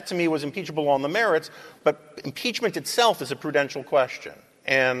 That, to me, was impeachable on the merits, but impeachment itself is a prudential question.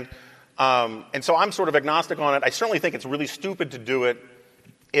 And so I'm sort of agnostic on it. I certainly think it's really stupid to do it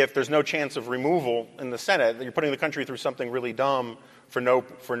if there's no chance of removal in the Senate. You're putting the country through something really dumb for no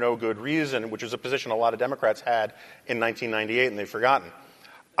good reason, which is a position a lot of Democrats had in 1998, and they've forgotten.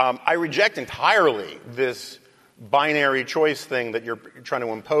 I reject entirely this binary choice thing that you're trying to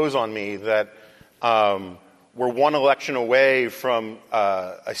impose on me, that we're one election away from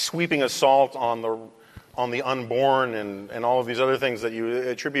a sweeping assault on the unborn and all of these other things that you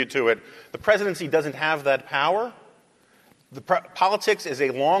attribute to it. The presidency doesn't have that power. Politics is a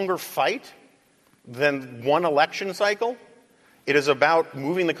longer fight than one election cycle. It is about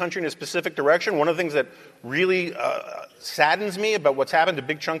moving the country in a specific direction. One of the things that really saddens me about what's happened to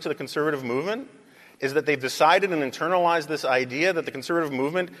big chunks of the conservative movement is that they've decided and internalized this idea that the conservative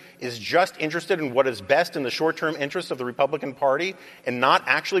movement is just interested in what is best in the short-term interests of the Republican Party and not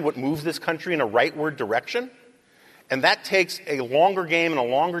actually what moves this country in a rightward direction. And that takes a longer game and a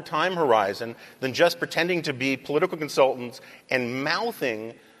longer time horizon than just pretending to be political consultants and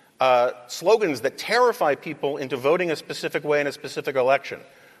mouthing slogans that terrify people into voting a specific way in a specific election.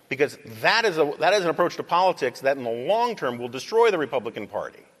 Because that is an approach to politics that in the long term will destroy the Republican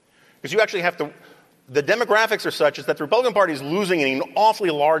Party. Because you actually have to, the demographics are such as that the Republican Party is losing an awfully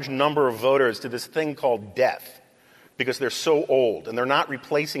large number of voters to this thing called death. because they're so old, and they're not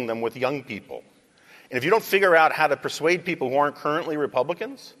replacing them with young people. And if you don't figure out how to persuade people who aren't currently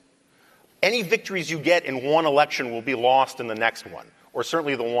Republicans, any victories you get in one election will be lost in the next one, or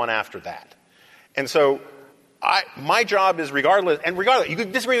certainly the one after that. And so my job is regardless, you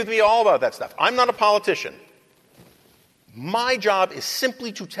could disagree with me all about that stuff. I'm not a politician. My job is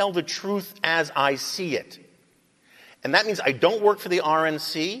simply to tell the truth as I see it. And that means I don't work for the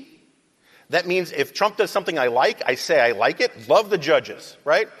RNC. That means if Trump does something I like, I say I like it. Love the judges,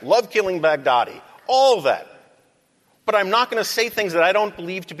 right? Love killing Baghdadi. All of that. But I'm not going to say things that I don't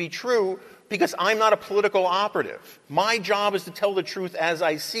believe to be true because I'm not a political operative. My job is to tell the truth as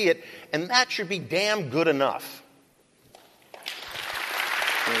I see it, and that should be damn good enough.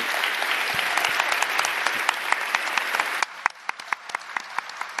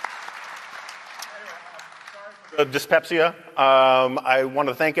 Dyspepsia. I want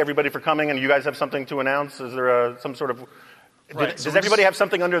to thank everybody for coming, and you guys have something to announce. Is there some sort of... Does everybody have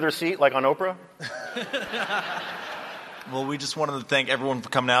something under their seat, like on Oprah? Well, we just wanted to thank everyone for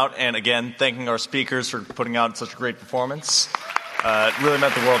coming out, and again, thanking our speakers for putting out such a great performance. It really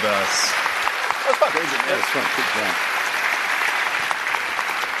meant the world to us. That was fun. That was fun. Good job.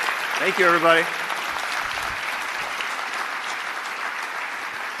 Thank you, everybody.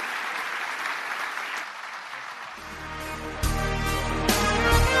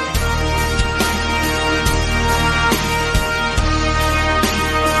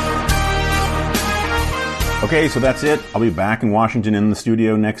 Okay, so that's it. I'll be back in Washington in the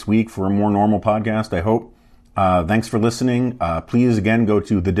studio next week for a more normal podcast, I hope. Thanks for listening. Please, again, go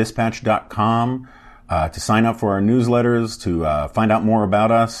to thedispatch.com to sign up for our newsletters, to find out more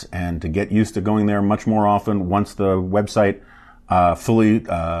about us, and to get used to going there much more often once the website fully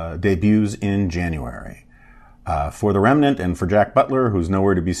debuts in January. For The Remnant and for Jack Butler, who's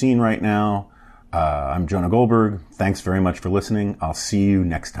nowhere to be seen right now, I'm Jonah Goldberg. Thanks very much for listening. I'll see you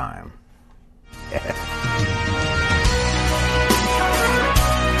next time.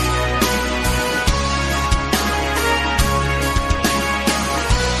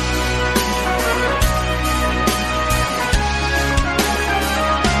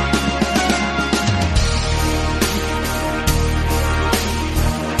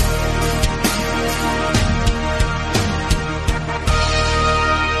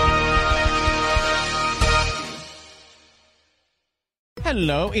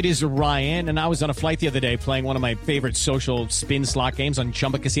 Hello, it is Ryan, and I was on a flight the other day playing one of my favorite social spin slot games on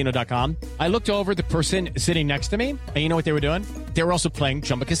ChumbaCasino.com. I looked over at the person sitting next to me, and you know what they were doing? They were also playing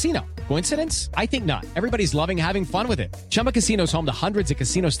Chumba Casino. Coincidence? I think not. Everybody's loving having fun with it. Chumba Casino is home to hundreds of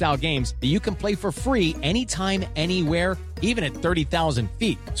casino-style games that you can play for free anytime, anywhere, even at 30,000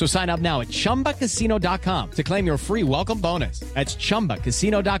 feet. So sign up now at ChumbaCasino.com to claim your free welcome bonus. That's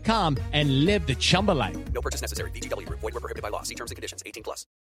ChumbaCasino.com and live the Chumba life. No purchase necessary. VGW. Void where prohibited by law. See terms and conditions. 18+.